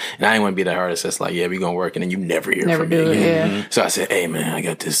together, and I didn't want to be that artist that's like, yeah, we're gonna work, and then you never hear from me again. So I said, hey man, I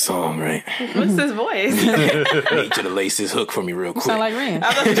got this song, right? What's his voice? I need you to lace this hook for me real quick. Sound like Ren.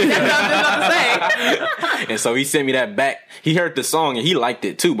 That's what I was about to say. And so he sent me that back. He heard the song and he liked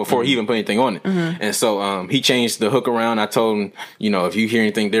it too before he even put anything on it. And so he changed the hook around. I told him, if you hear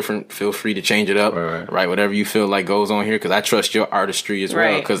anything different, feel free to change it up. Right? Whatever you feel like goes on here, because I trust your artistry as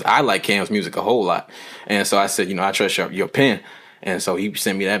well. Because I like Cam's music a whole lot. And so I said, I trust your pen. And so he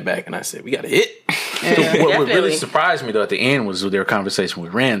sent me that back, and I said, we got a hit. Yeah, what really surprised me though at the end was their conversation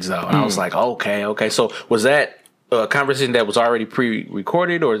with Renz though, and I was like, okay. So was that a conversation that was already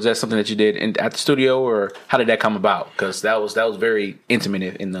pre-recorded, or is that something that you did at the studio, or how did that come about? Because that was very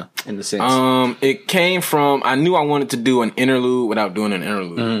intimate in the sense. It came from, I knew I wanted to do an interlude without doing an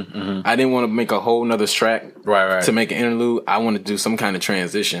interlude. I didn't want to make a whole nother track to make an interlude. I wanted to do some kind of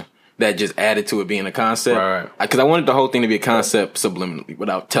transition that just added to it being a concept. Because I wanted the whole thing to be a concept subliminally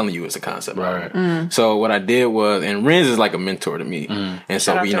without telling you it's a concept. So what I did was, and Renz is like a mentor to me. And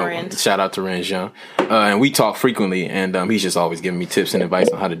so, shout out to Renz Young. And we talk frequently, and he's just always giving me tips and advice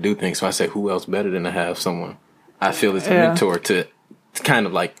on how to do things. So I said, who else better than to have someone I feel is a mentor to kind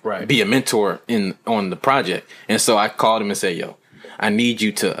of like be a mentor on the project. And so I called him and said, yo, I need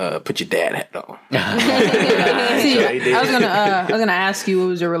you to put your dad hat on. See, I was gonna ask you what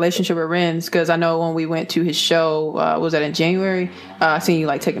was your relationship with Renz, because I know when we went to his show, was that in January? I seen you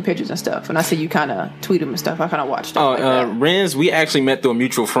like taking pictures and stuff, and I see you kind of tweet him and stuff. I kind of watched. Renz, we actually met through a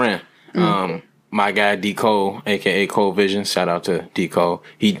mutual friend. My guy D Cole, aka Cole Vision, shout out to D Cole.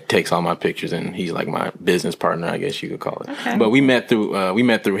 He takes all my pictures and he's like my business partner, I guess you could call it. Okay. But we met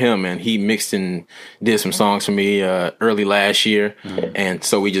through him, and he mixed and did some songs for me early last year, and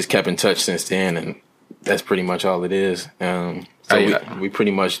so we just kept in touch since then, and that's pretty much all it is. We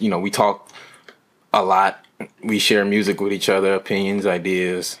pretty much, we talk a lot. We share music with each other, opinions,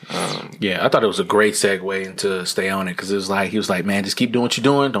 ideas. I thought it was a great segue into Stay On It, because it was like, he was like, man, just keep doing what you're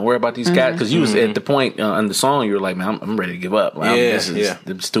doing. Don't worry about these cats. Because you was at the point on the song, you were like, man, I'm ready to give up. Like,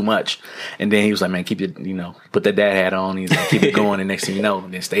 it's too much. And then he was like, man, keep it, put that dad hat on. He's like, keep it going. And next thing you know,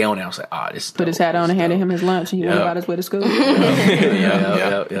 then Stay On It. I was like, this is put his hat on and handed him his lunch, and he went about his way to school.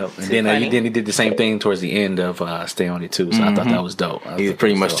 Yep. And then he did the same thing towards the end of Stay On It too. So I thought that was dope. He was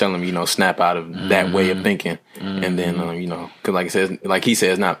pretty much telling me, snap out of that way of thinking. And then, because like he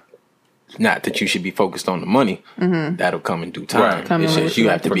says, not that you should be focused on the money. That'll come in due time. It's just you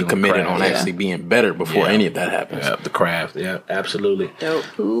have to be committed on actually being better before any of that happens. The craft. Yeah, absolutely. Dope.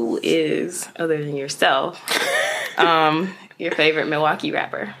 Who is, other than yourself, your favorite Milwaukee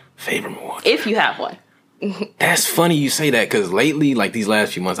rapper? Favorite Milwaukee? If you have one. That's funny you say that because lately, like these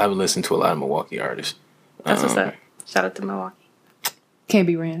last few months, I've been listening to a lot of Milwaukee artists. That's what's up. Shout out to Milwaukee. Can't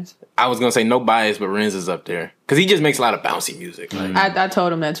be Renz. I was gonna say no bias, but Renz is up there because he just makes a lot of bouncy music. Like, I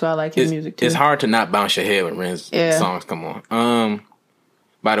told him that too. I like his music too. It's hard to not bounce your head when Renz songs come on.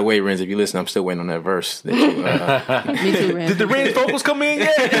 By the way, Renz, if you listen, I'm still waiting on that verse. That you, Me too, Renz. Did the Renz vocals come in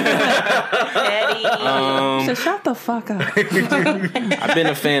yet? So shut the fuck up. I've been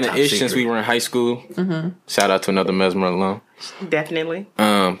a fan of Ish since we were in high school. Mm-hmm. Shout out to another Mesmer alum. Definitely.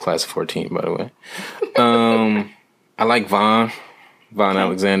 Class of 14, by the way. I like Von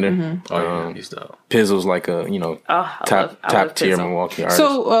Alexander. Mm-hmm. He's dope. Pizzle's like a top tier Pizzle. Milwaukee artist.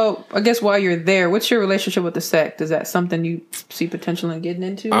 So I guess while you're there, what's your relationship with the sect? Is that something you see potential in getting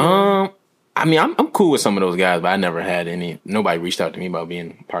into? I mean, I'm cool with some of those guys, but I never had nobody reached out to me about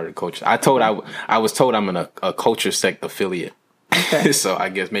being part of the culture. I was told I'm in a culture sect affiliate. Okay. So I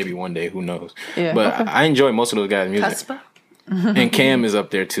guess maybe one day, who knows? Yeah, but okay. I enjoy most of those guys' music. And Cam is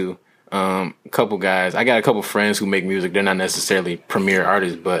up there too. A couple guys. I got a couple friends who make music. They're not necessarily premier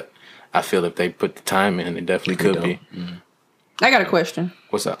artists, but I feel if they put the time in, it definitely could be. Mm-hmm. I got a question.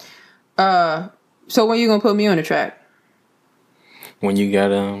 What's up? So when you gonna put me on the track? When you got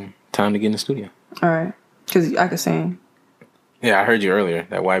time to get in the studio. All right, because I could sing. Yeah, I heard you earlier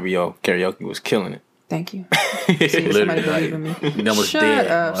that YBO karaoke was killing it. Thank you. See, somebody believe in me. You almost Shut dead.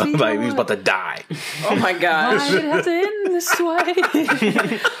 up. See, like he was about to die. Oh my gosh. Why did it have to end this way?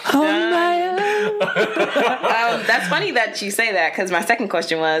 On my own. That's funny that you say that because my second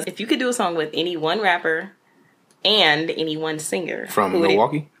question was if you could do a song with any one rapper and any one singer from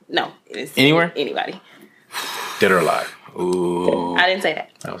Milwaukee. No, it's anywhere, anybody, dead or alive. Ooh, I didn't say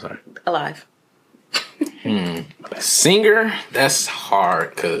that. Oh, sorry. Alive. Singer, that's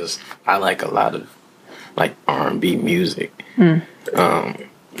hard because I like a lot of like R&B music. I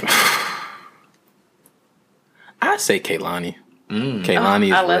say Kehlani. Kehlani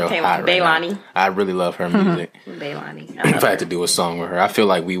is I love real hot right Baylani. now. I really love her music. Baylani. If I had to do a song with her, I feel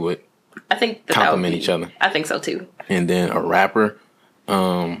like we would I think compliment each other. I think so too. And then a rapper.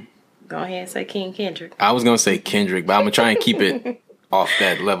 Go ahead and say King Kendrick. I was gonna say Kendrick, but I'm gonna try and keep it off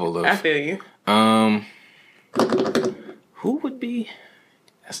that level of. I feel you. Who would be?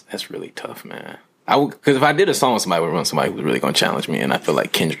 That's really tough, man. Because if I did a song with somebody, I would run somebody who was really gonna challenge me, and I feel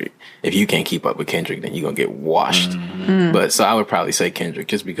like Kendrick. If you can't keep up with Kendrick, then you're gonna get washed. But so I would probably say Kendrick,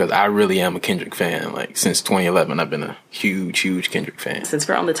 just because I really am a Kendrick fan. Like since 2011, I've been a huge Kendrick fan. Since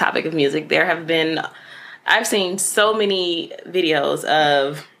we're on the topic of music, I've seen so many videos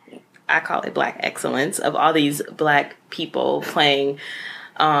of, I call it Black excellence, of all these Black people playing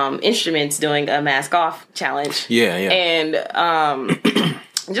instruments doing a mask off challenge. Yeah. And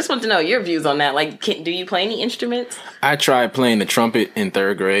just want to know your views on that. Like, do you play any instruments? I tried playing the trumpet in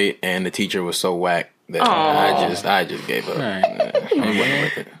 3rd grade, and the teacher was so whack that I just gave up. It wasn't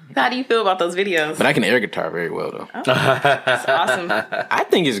worth it. How do you feel about those videos? But I can air guitar very well, though. Oh, that's awesome. I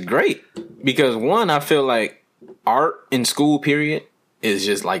think it's great because, one, I feel like art in school, period, is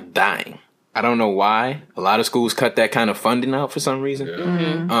just like dying. I don't know why. A lot of schools cut that kind of funding out for some reason. Yeah.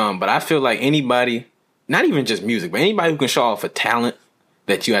 Mm-hmm. But I feel like anybody, not even just music, but anybody who can show off a talent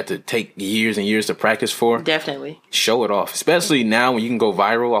that you have to take years and years to practice for. Definitely. Show it off. Especially now when you can go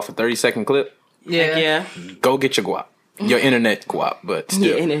viral off a 30-second clip. Yeah. Go get your guap. Your internet guap, but still.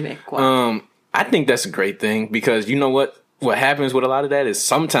 Your internet guap. I think that's a great thing because you know what happens with a lot of that is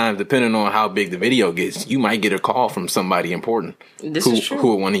sometimes, depending on how big the video gets, you might get a call from somebody important who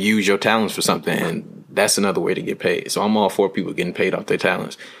would want to use your talents for something, and that's another way to get paid. So I'm all for people getting paid off their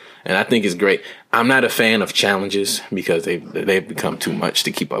talents, and I think it's great. I'm not a fan of challenges because they've become too much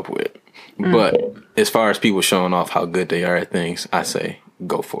to keep up with. But as far as people showing off how good they are at things, I say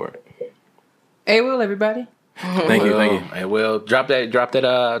go for it. Hey, Will, everybody. Thank you. Hey, Will, drop your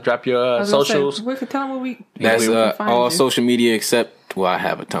socials. Tell them what we. That's all social media except. Well, I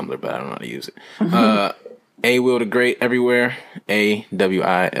have a Tumblr, but I don't know how to use it. A Will the Great everywhere.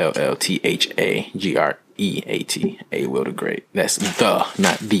 AWILLTHAGREAT. A Will the Great. That's the,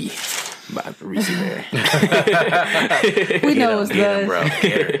 not the. By Reese Berry. We know it's the. Bro.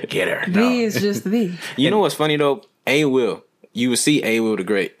 Get her. The is just the. You know what's funny though? A Will. You would see A Will the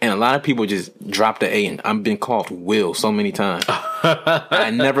Great, and a lot of people just drop the A, and I've been called Will so many times.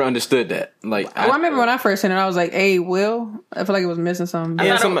 I never understood that. Like, I remember when I first seen it, I was like, "Hey, Will." I feel like it was missing something.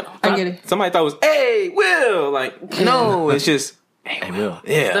 Yeah, I get it. Somebody thought it was "Hey, Will." Like, no, it's just Hey, Will.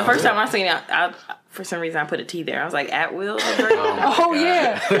 Yeah. The first time I seen it, For some reason, I put a T there. I was like, at will. Oh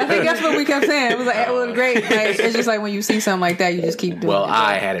yeah, I think that's what we kept saying. It was like, at will, great. Like, it's just like when you see something like that, you just keep doing it. Well,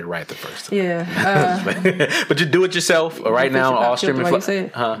 I had it right the first time. Yeah. But you do it yourself right now on all streaming platforms.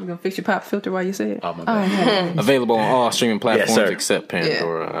 You Huh? gonna fix your pop filter while you say it. Oh, my bad. Available on all streaming platforms sir. except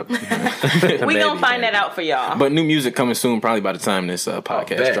Pandora. We gonna find that out for y'all. But new music coming soon, probably by the time this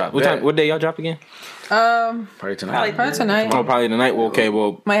podcast bet, drops. bet. What day y'all drop again? Probably tonight. Probably tonight. Oh, probably tonight. Well, okay,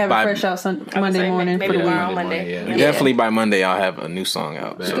 well, Might have by, it fresh out Monday morning maybe for the tomorrow, week. Monday. Yeah. Definitely by Monday, I'll have a new song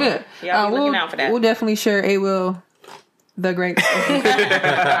out. So. Good. Y'all be looking out for that. We'll definitely share A Will, the great.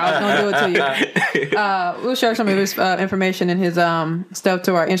 I was gonna do it to you. We'll share some of his information and his stuff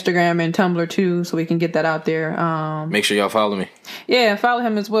to our Instagram and Tumblr too, so we can get that out there. Make sure y'all follow me. Yeah, follow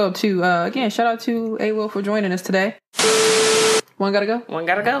him as well too. Again, shout out to A Will for joining us today. One gotta go. One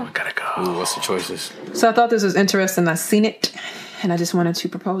gotta go. Ooh, what's the choices? So I thought this was interesting. I seen it, and I just wanted to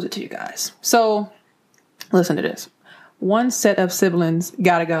propose it to you guys. So listen to this. One set of siblings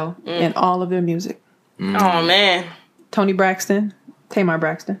gotta go in all of their music. Oh man. Tony Braxton, Tamar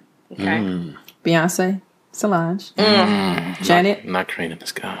Braxton. Okay. Beyonce, Solange. Janet. Not creating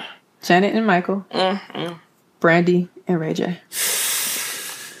this guy. Janet and Michael. Brandy and Ray J.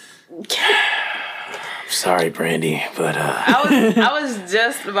 Sorry, Brandy, but I was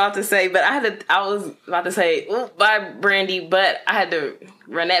just about to say, but I was about to say, bye, Brandy, but I had to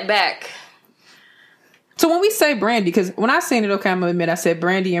run that back. So when we say Brandy, because when I seen it, okay, I'm gonna admit I said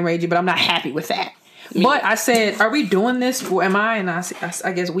Brandy and Ray J, but I'm not happy with that. But I said, are we doing this for, am I? And I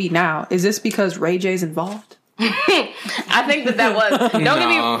guess we now. Is this because Ray J's involved? I think that was.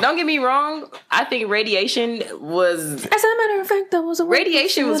 Don't get me wrong. I think Radiation was. As a matter of fact, that was a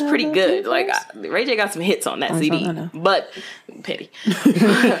Radiation was pretty good. Like Ray J got some hits on that CD, but petty.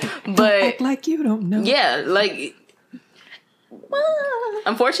 But act like you don't know. Yeah, like.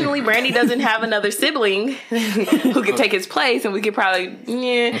 Unfortunately, Brandy doesn't have another sibling who could take his place, and we could probably.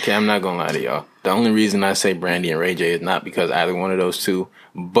 Yeah. Okay, I'm not gonna lie to y'all. The only reason I say Brandy and Ray J is not because either one of those two,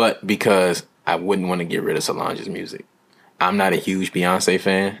 but because I wouldn't want to get rid of Solange's music. I'm not a huge Beyonce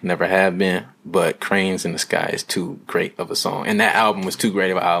fan, never have been, but Cranes in the Sky is too great of a song. And that album was too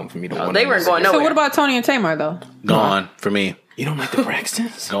great of an album for me to want to. They weren't going nowhere. So what about Tony and Tamar, though? Gone for me. You don't like the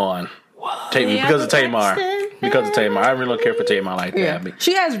Braxtons? Gone. Because of Tamar. Because of Tamar. I really don't care for Tamar like that. Yeah.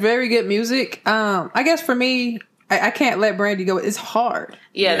 She has very good music. I guess for me, I can't let Brandy go. It's hard.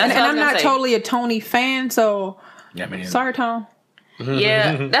 Yeah, that's and what I'm not say. Totally a Tony fan, so sorry, Tom.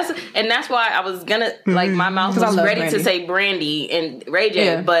 Yeah, that's why I was gonna like my mouth was ready to say Brandy and Ray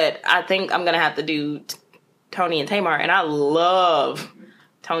J, but I think I'm gonna have to do Tony and Tamar, and I love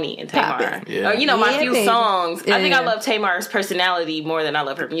Tony and Tamar. Yeah. My few baby. songs. Yeah. I think I love Tamar's personality more than I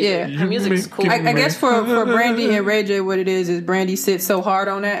love her music. Yeah. Her music is cool. I guess for Brandy and Ray J, what it is Brandy sits so hard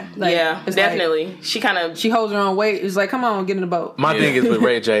on that. Like, yeah, it's definitely. Like, she holds her own weight. It's like, come on, get in the boat. My thing is with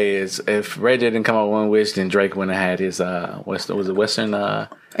Ray J is if Ray J didn't come out with One Wish, then Drake wouldn't have had his was it Western?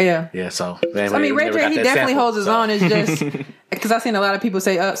 Yeah. So I mean, Ray J, he definitely holds his own. It's just because I've seen a lot of people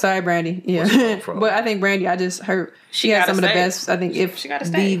say, "Oh, sorry, Brandy." Yeah, but I think Brandy, I just heard she has some of the best. I think if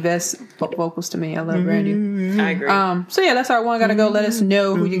the best vocals to me. I love Brandy. I agree. So yeah, that's our one. Gotta go. Let us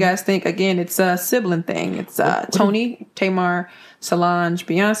know who you guys think. Again, it's a sibling thing. It's Tony, Tamar, Solange,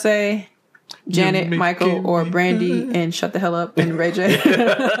 Beyonce, Janet, Michael, or Brandy, and shut the hell up and Ray J.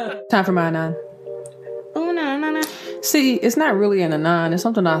 Time for my 9. Oh no. See, it's not really an anon. It's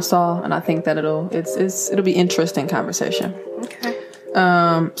something I saw, and I think that it'll be interesting conversation. Okay.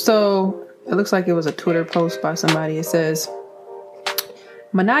 So it looks like it was a Twitter post by somebody. It says,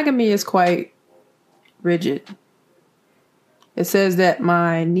 monogamy is quite rigid. It says that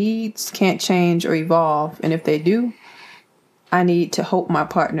my needs can't change or evolve, and if they do, I need to hope my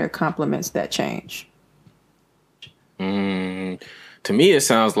partner complements that change. To me, it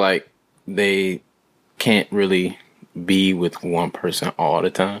sounds like they can't really be with one person all the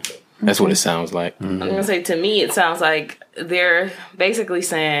time. That's what it sounds like. I'm gonna say, to me, it sounds like they're basically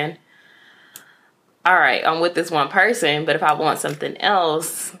saying, all right, I'm with this one person, but if I want something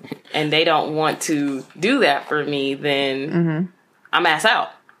else and they don't want to do that for me, then I'm ass out.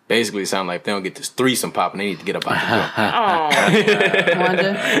 Basically, it sounds like if they don't get this threesome popping, they need to get up out the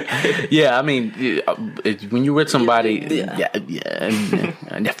Oh, yeah, I mean, when you're with somebody, definitely.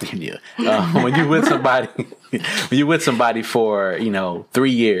 When you're with somebody for 3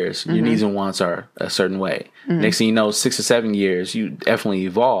 years, your needs and wants are a certain way. Next thing you know, 6 or 7 years, you definitely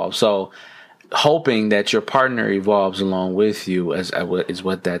evolve. So hoping that your partner evolves along with you, is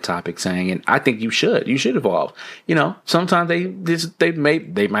what that topic's saying. And I think you should evolve. You know, sometimes they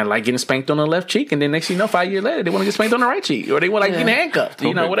might like getting spanked on the left cheek, and then next thing you know, 5 years later, they want to get spanked on the right cheek, or they want getting handcuffed.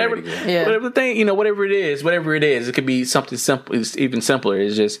 You know, whatever it is, it could be something simple. It's even simpler.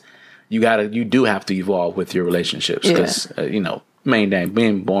 It's just you do have to evolve with your relationships because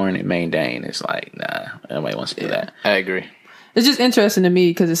being born in Maine Dane is like, nah, nobody wants to do that. I agree. It's just interesting to me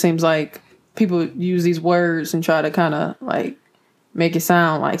because it seems like people use these words and try to kind of like make it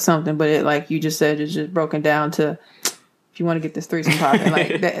sound like something, but it, like you just said, it's just broken down to, if you want to get this threesome popping,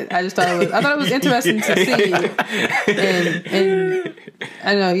 like that. I thought it was interesting to see, and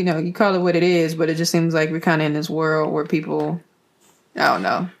I know you call it what it is, but it just seems like we're kind of in this world where people, I don't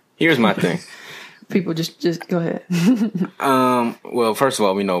know. Here's my thing. People just go ahead. Well, first of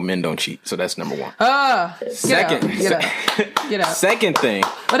all, we know men don't cheat, so that's number one. Get out. Second thing.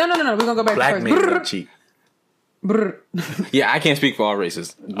 But no. We're gonna go back Black to men first. don't cheat. Yeah, I can't speak for all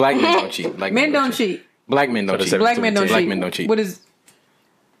races. Black men don't cheat. Men don't cheat. Black men don't cheat. Black men don't cheat. Black men don't cheat. What is?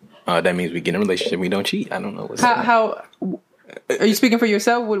 That means we get in a relationship. We don't cheat. I don't know what's how. Are you speaking for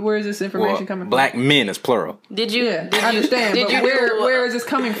yourself? Where is this information coming from? Black men is plural. I understand. But where is this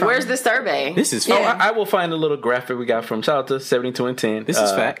coming from? Where's the survey? This is fact. I will find a little graphic we got from shout out to 72 and 10. This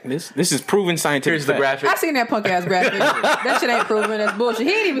is fact. This is proven scientific. Here's the graphic. I seen that punk ass graphic. That shit ain't proven. That's bullshit.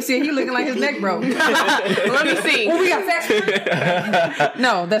 He ain't even see it. He looking like his neck broke. Let me see. Well, we got facts.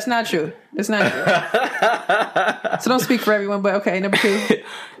 No, that's not true. That's not true. So don't speak for everyone. But okay, number 2.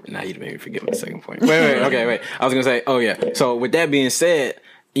 Now you made me forget my second point. Wait. I was gonna say, oh yeah. So with that being said,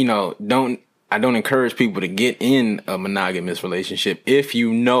 I don't encourage people to get in a monogamous relationship if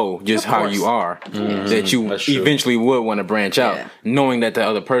you know just how you are, that you eventually would want to branch out, knowing that the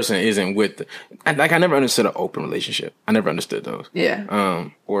other person isn't with. I never understood an open relationship. I never understood those. Yeah.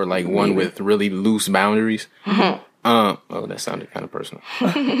 Or like one with really loose boundaries. Oh, that sounded kind of personal.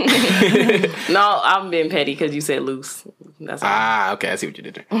 No, I'm being petty because you said loose. That's all. Okay, I see what you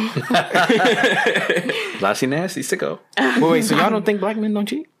did there. Lassie nasty sicko. Wait, so y'all don't think black men don't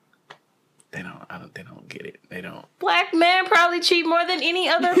cheat? They don't get it. They don't. Black men probably cheat more than any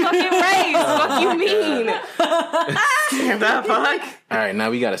other fucking race. What you mean? The fuck? All right, now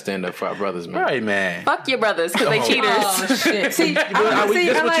we got to stand up for our brothers, man. All right, man. Fuck your brothers because they cheaters. Oh shit! See, I like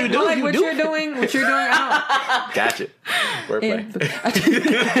what you're doing. What you're doing. Gotcha. Wordplay.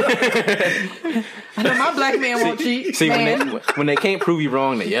 I know my black man won't cheat. See, when they can't prove you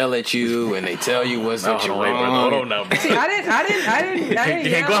wrong, they yell at you and they tell you what's wrong. Hold on now. See, I didn't.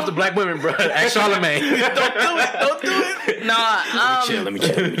 You can't go after black women, bro. Ask Charlamagne. Don't do it. Nah. Let me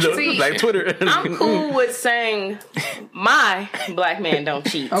chill. See, like Twitter. I'm cool with saying my black man don't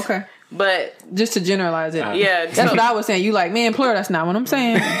cheat. Okay. But just to generalize it, yeah, that's what I was saying. You like man, plural. That's not what I'm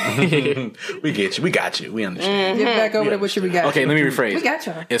saying. We get you. We got you. We understand. Get back over there. What should we got? Okay, let me rephrase. We got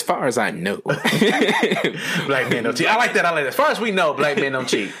y'all. As far as I know, black men don't cheat. I like that. As far as we know, black men don't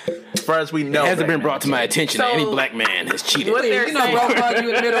cheat. As far as we know, it hasn't been brought to my attention that any black man has cheated. What they're saying, bro, called you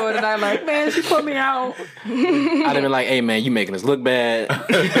in the middle of the night, like, man, she put me out. I'd have been like, hey, man, you making us look bad. But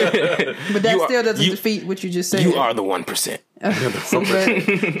that still doesn't defeat what you just said. You are the 1%.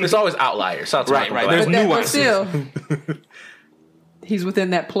 There's always outliers. Right. There's nuances. Still, he's within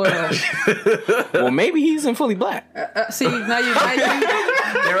that plural. Well, maybe he's in fully black. See, now you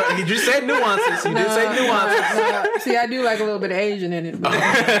he just said nuances. He did say nuances. See, I do like a little bit of Asian in it.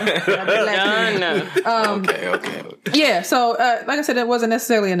 Okay. Yeah, so like I said, it wasn't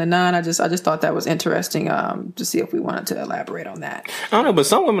necessarily in the 9. I just thought that was interesting to see if we wanted to elaborate on that. I don't know, but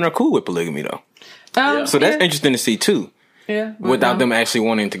some women are cool with polygamy though. So that's interesting to see too. Yeah, without them actually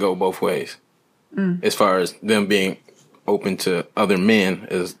wanting to go both ways, as far as them being open to other men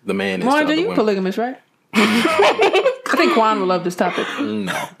as the man is. Moja, to other you women. polygamous, right? I think Quan would love this topic.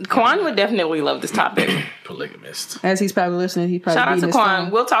 No, Quan would definitely love this topic. Polygamist. As he's probably listening, he probably shout out to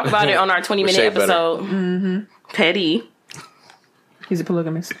Quan. We'll talk about it on our 20-minute episode. Petty. He's a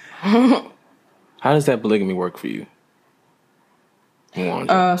polygamist. How does that polygamy work for you?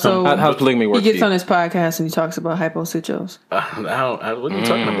 So how's polygamy work? He gets on his podcast and he talks about hypocytos. What are you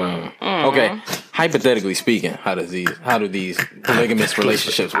talking about? Okay, hypothetically speaking, how do these polygamous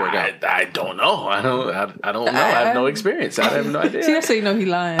relationships work out? I don't know. I don't know. I have no experience. I have no idea. See, that's how you know he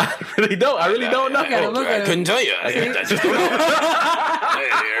lying. I really don't know. I couldn't tell you. I just don't know.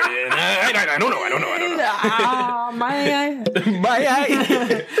 I don't know. My eye.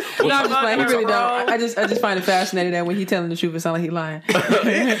 No, I'm just playing. He really don't. I just find it fascinating that when he telling the truth, it sounds like he lying.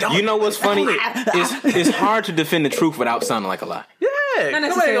 You know what's funny? It's hard to defend the truth without sounding like a lie. Yeah,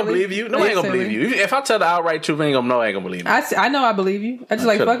 nobody gonna believe you. Nobody ain't gonna believe you. If I tell the outright truth, ain't gonna believe me. I know I believe you. I just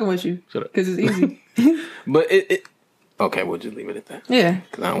like fucking with you because it's easy. But it okay, we'll just leave it at that. Yeah,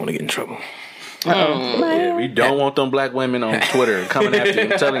 because I don't want to get in trouble. Yeah, we don't want them black women on Twitter coming after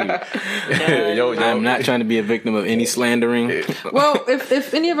you. I'm telling you. I'm not trying to be a victim of any slandering. Well,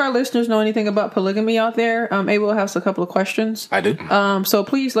 if any of our listeners know anything about polygamy out there, Abel has a couple of questions. I do. So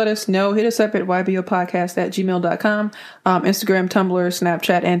please let us know. Hit us up at ybopodcast@gmail.com. Instagram, Tumblr,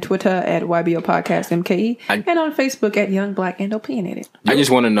 Snapchat, and Twitter at ybopodcastmke. And on Facebook at Young Black and Opinionated. I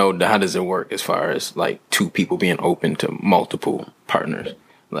just want to know, how does it work as far as like two people being open to multiple partners?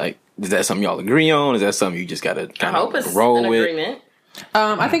 Like, is that something y'all agree on? Is that something you just gotta kind of roll with? Agreement.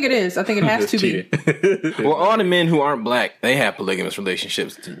 I think it is. I think it has to be. Well, all the men who aren't black, they have polygamous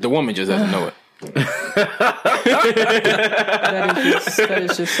relationships. The woman just doesn't know it. that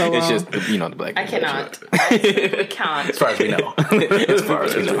is just so wrong. It's just the black. I cannot. I can't. As far as we know. As far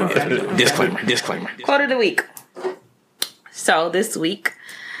as we know. Disclaimer. Quote of the week. So this week,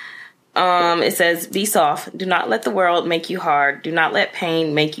 it says, "Be soft. Do not let the world make you hard. Do not let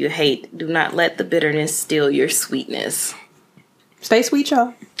pain make you hate. Do not let the bitterness steal your sweetness." Stay sweet,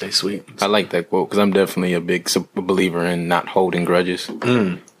 y'all. Stay sweet. I like that quote because I'm definitely a big believer in not holding grudges.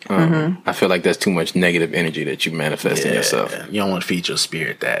 I feel like that's too much negative energy that you manifest in yourself. You don't want to feed your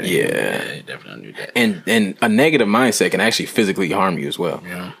spirit that. Yeah, you definitely don't do that. And a negative mindset can actually physically harm you as well.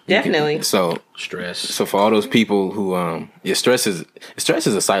 Yeah, definitely. Stress. So for all those people who stress is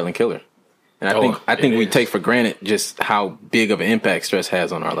a silent killer. And I think we take for granted just how big of an impact stress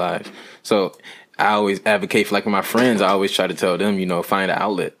has on our lives. So I always advocate for, like, with my friends, I always try to tell them, find an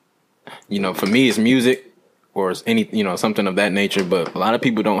outlet. For me, it's music or it's any, something of that nature. But a lot of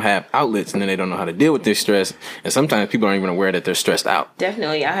people don't have outlets, and then they don't know how to deal with this stress. And sometimes people aren't even aware that they're stressed out.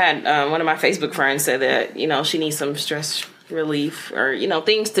 Definitely. I had one of my Facebook friends say that, she needs some stress relief or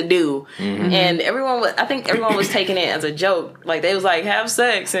things to do, and I think everyone was taking it as a joke. Like, they was like, have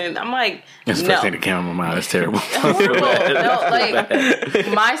sex, and I'm like, that's the first thing that came to my mind. That's terrible. No,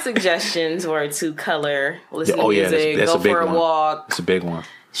 my suggestions were to color, listen to music, that's go for a walk. It's a big one.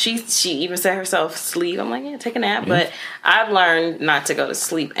 She even said herself, sleep. I'm like, yeah, take a nap. But I've learned not to go to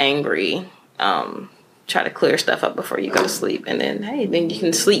sleep angry. Try to clear stuff up before you go to sleep, and then then you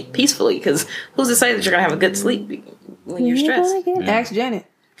can sleep peacefully, because who's to say that you're gonna have a good sleep when you're stressed? Ask Janet.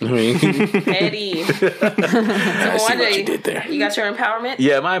 Eddie. So I see what you did there. You got your empowerment?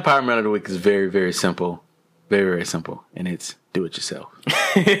 Yeah, my empowerment of the week is very, very simple. Very, very simple. And it's do it yourself.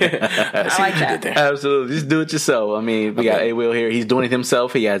 I like that. Absolutely. Just do it yourself. I mean, we got A Will here. He's doing it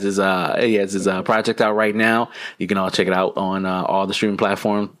himself. He has his project out right now. You can all check it out on all the streaming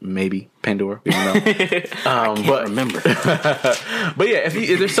platforms, maybe Pandora. We don't know. I can't remember. But yeah, if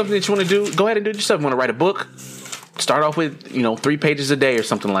there's something that you want to do, go ahead and do it yourself. You want to write a book? Start off with 3 pages a day or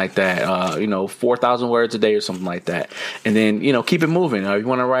something like that. 4,000 words a day or something like that, and then keep it moving. If you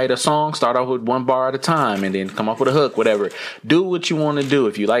want to write a song, start off with 1 bar at a time, and then come up with a hook. Whatever. Do what you want to do.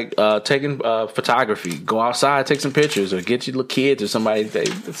 If you like taking photography, go outside, take some pictures, or get your little kids or somebody.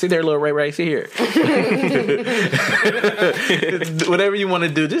 See there, little Ray Ray. See here. Whatever you want to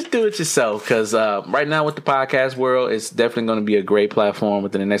do, just do it yourself. Because right now with the podcast world, it's definitely going to be a great platform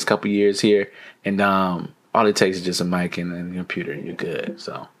within the next couple of years here, and all it takes is just a mic and a computer, and you're good.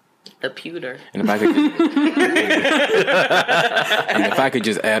 So, a pewter. And if I could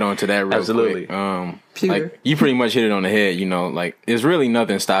just add on to that real Absolutely. quick, like, you pretty much hit it on the head. Like, there's really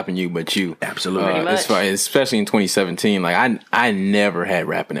nothing stopping you but you. Absolutely. Especially in 2017. Like, I never had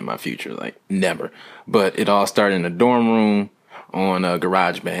rapping in my future, like, never. But it all started in a dorm room on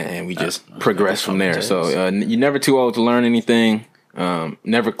GarageBand, and we just progressed from there. So you're never too old to learn anything.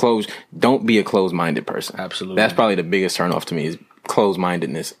 Never close. Don't be a closed-minded person. Absolutely. That's probably the biggest turnoff to me is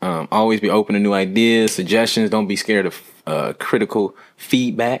closed-mindedness. Always be open to new ideas, suggestions. Don't be scared of critical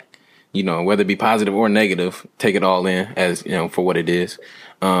feedback. Whether it be positive or negative, take it all in as for what it is.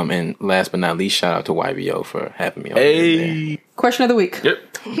 And last but not least, shout out to YBO for having me on. Hey, question of the week. Yep.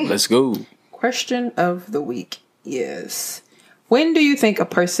 Let's go. Question of the week is: when do you think a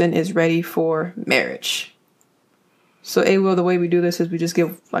person is ready for marriage? So, Will, the way we do this is we just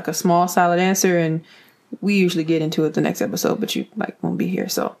give like a small, solid answer, and we usually get into it the next episode, but you won't be here.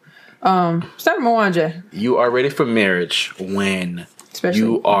 So, start with Mwanje. You are ready for marriage when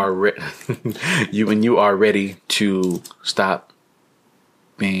you are ready to stop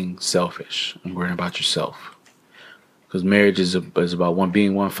being selfish and worrying about yourself. Because marriage is about one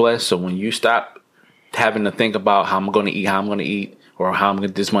being one flesh. So when you stop having to think about how I'm going to eat, or how I'm going to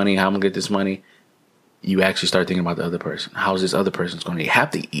get this money, you actually start thinking about the other person. How is this other person's going to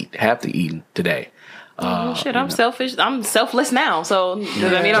have to eat today? Shit, I'm selfish. I'm selfless now. So does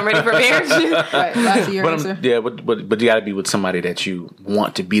that mean I'm ready for marriage? Right, that's your answer. But you got to be with somebody that you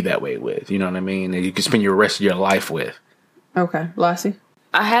want to be that way with. You know what I mean? And you can spend your rest of your life with. Okay, Lassie.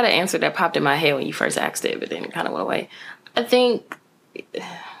 I had an answer that popped in my head when you first asked it, but then it kind of went away. I think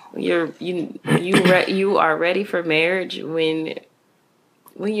you are ready for marriage when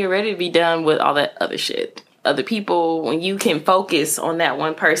you're ready to be done with all that other shit. Other people, when you can focus on that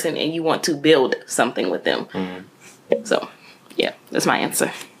one person and you want to build something with them. So, yeah, that's my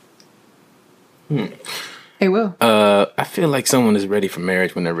answer. Hey, Will. I feel like someone is ready for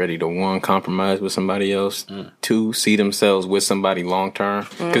marriage when they're ready to, 1, compromise with somebody else, 2, see themselves with somebody long term.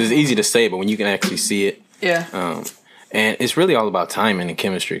 Because it's easy to say, but when you can actually see it. Yeah. And it's really all about timing and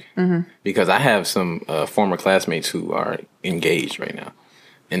chemistry. Because I have some former classmates who are engaged right now.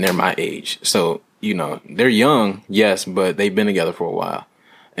 And they're my age. So, you know, they're young, yes, but they've been together for a while.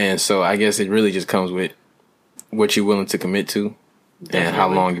 And so I guess it really just comes with what you're willing to commit to. Definitely. And how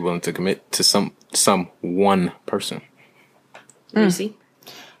long you're willing to commit to some one person. Lucy?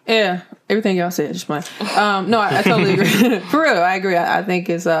 Yeah, everything y'all said, just fine. No, I totally agree. For real, I agree. I think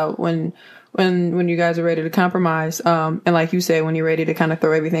it's when you guys are ready to compromise, and like you said, when you're ready to kind of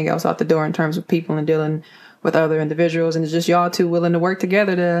throw everything else out the door in terms of people and dealing with other individuals, and it's just y'all two willing to work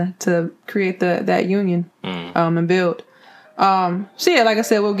together to create that union and build. So yeah, like I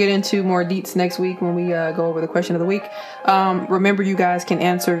said, we'll get into more deets next week when we go over the question of the week. Remember, you guys can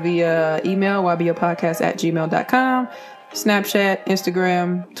answer via email, ybopodcast@gmail.com, Snapchat,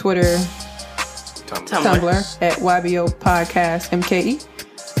 Instagram, Twitter, Tumblr at YBO Podcast MKE.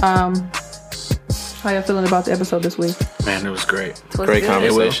 How y'all feeling about the episode this week? Man, it was great. Great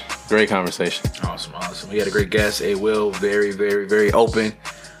conversation. Great conversation. Awesome. We had a great guest, A Will, very, very, very open.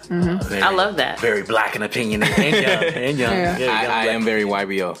 I love that. Very black in opinion and young. I am very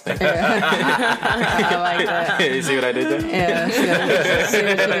YBO. Thank you. I like that. You see what I did there? Yeah.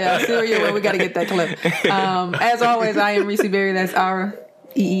 Seriously, we got to get that clip. As always, I am Reese Berry. That's our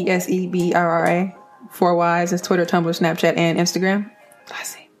EESEBRRA. 4 Ys. That's Twitter, Tumblr, Snapchat, and Instagram.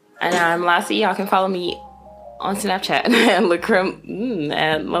 Lassie. And I'm Lassie. Y'all can follow me on Snapchat at LaCreme,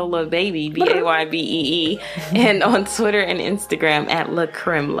 at Lola Baby, BAYBEE, and on Twitter and Instagram at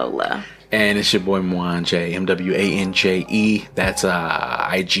LaCreme Lola. And it's your boy Mwanje, MWANJE. That's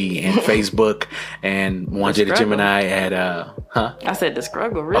IG and Facebook, and Mwanje the Gemini at I said the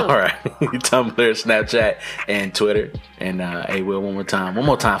struggle, really. All right, Tumblr, Snapchat, and Twitter. And A Will, one more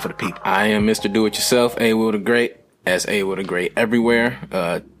time for the people. I am Mr. Do It Yourself, A Will the Great. As A Will the Great everywhere.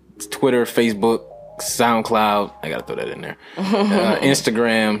 Twitter, Facebook, SoundCloud. I gotta throw that in there.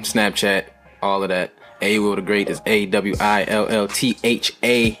 Instagram, Snapchat, all of that. A Will the Great is AWILLTHAGREAT.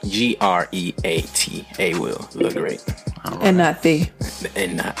 A Will the Great. Right. And not the.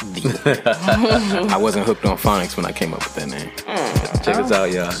 I wasn't hooked on phonics when I came up with that name. Check us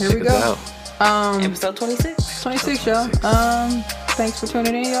out, y'all. Here we go. Episode 26. 26, y'all. Thanks for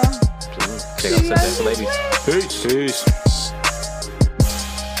tuning in, y'all. Check out Sunday for Ladies. Peace.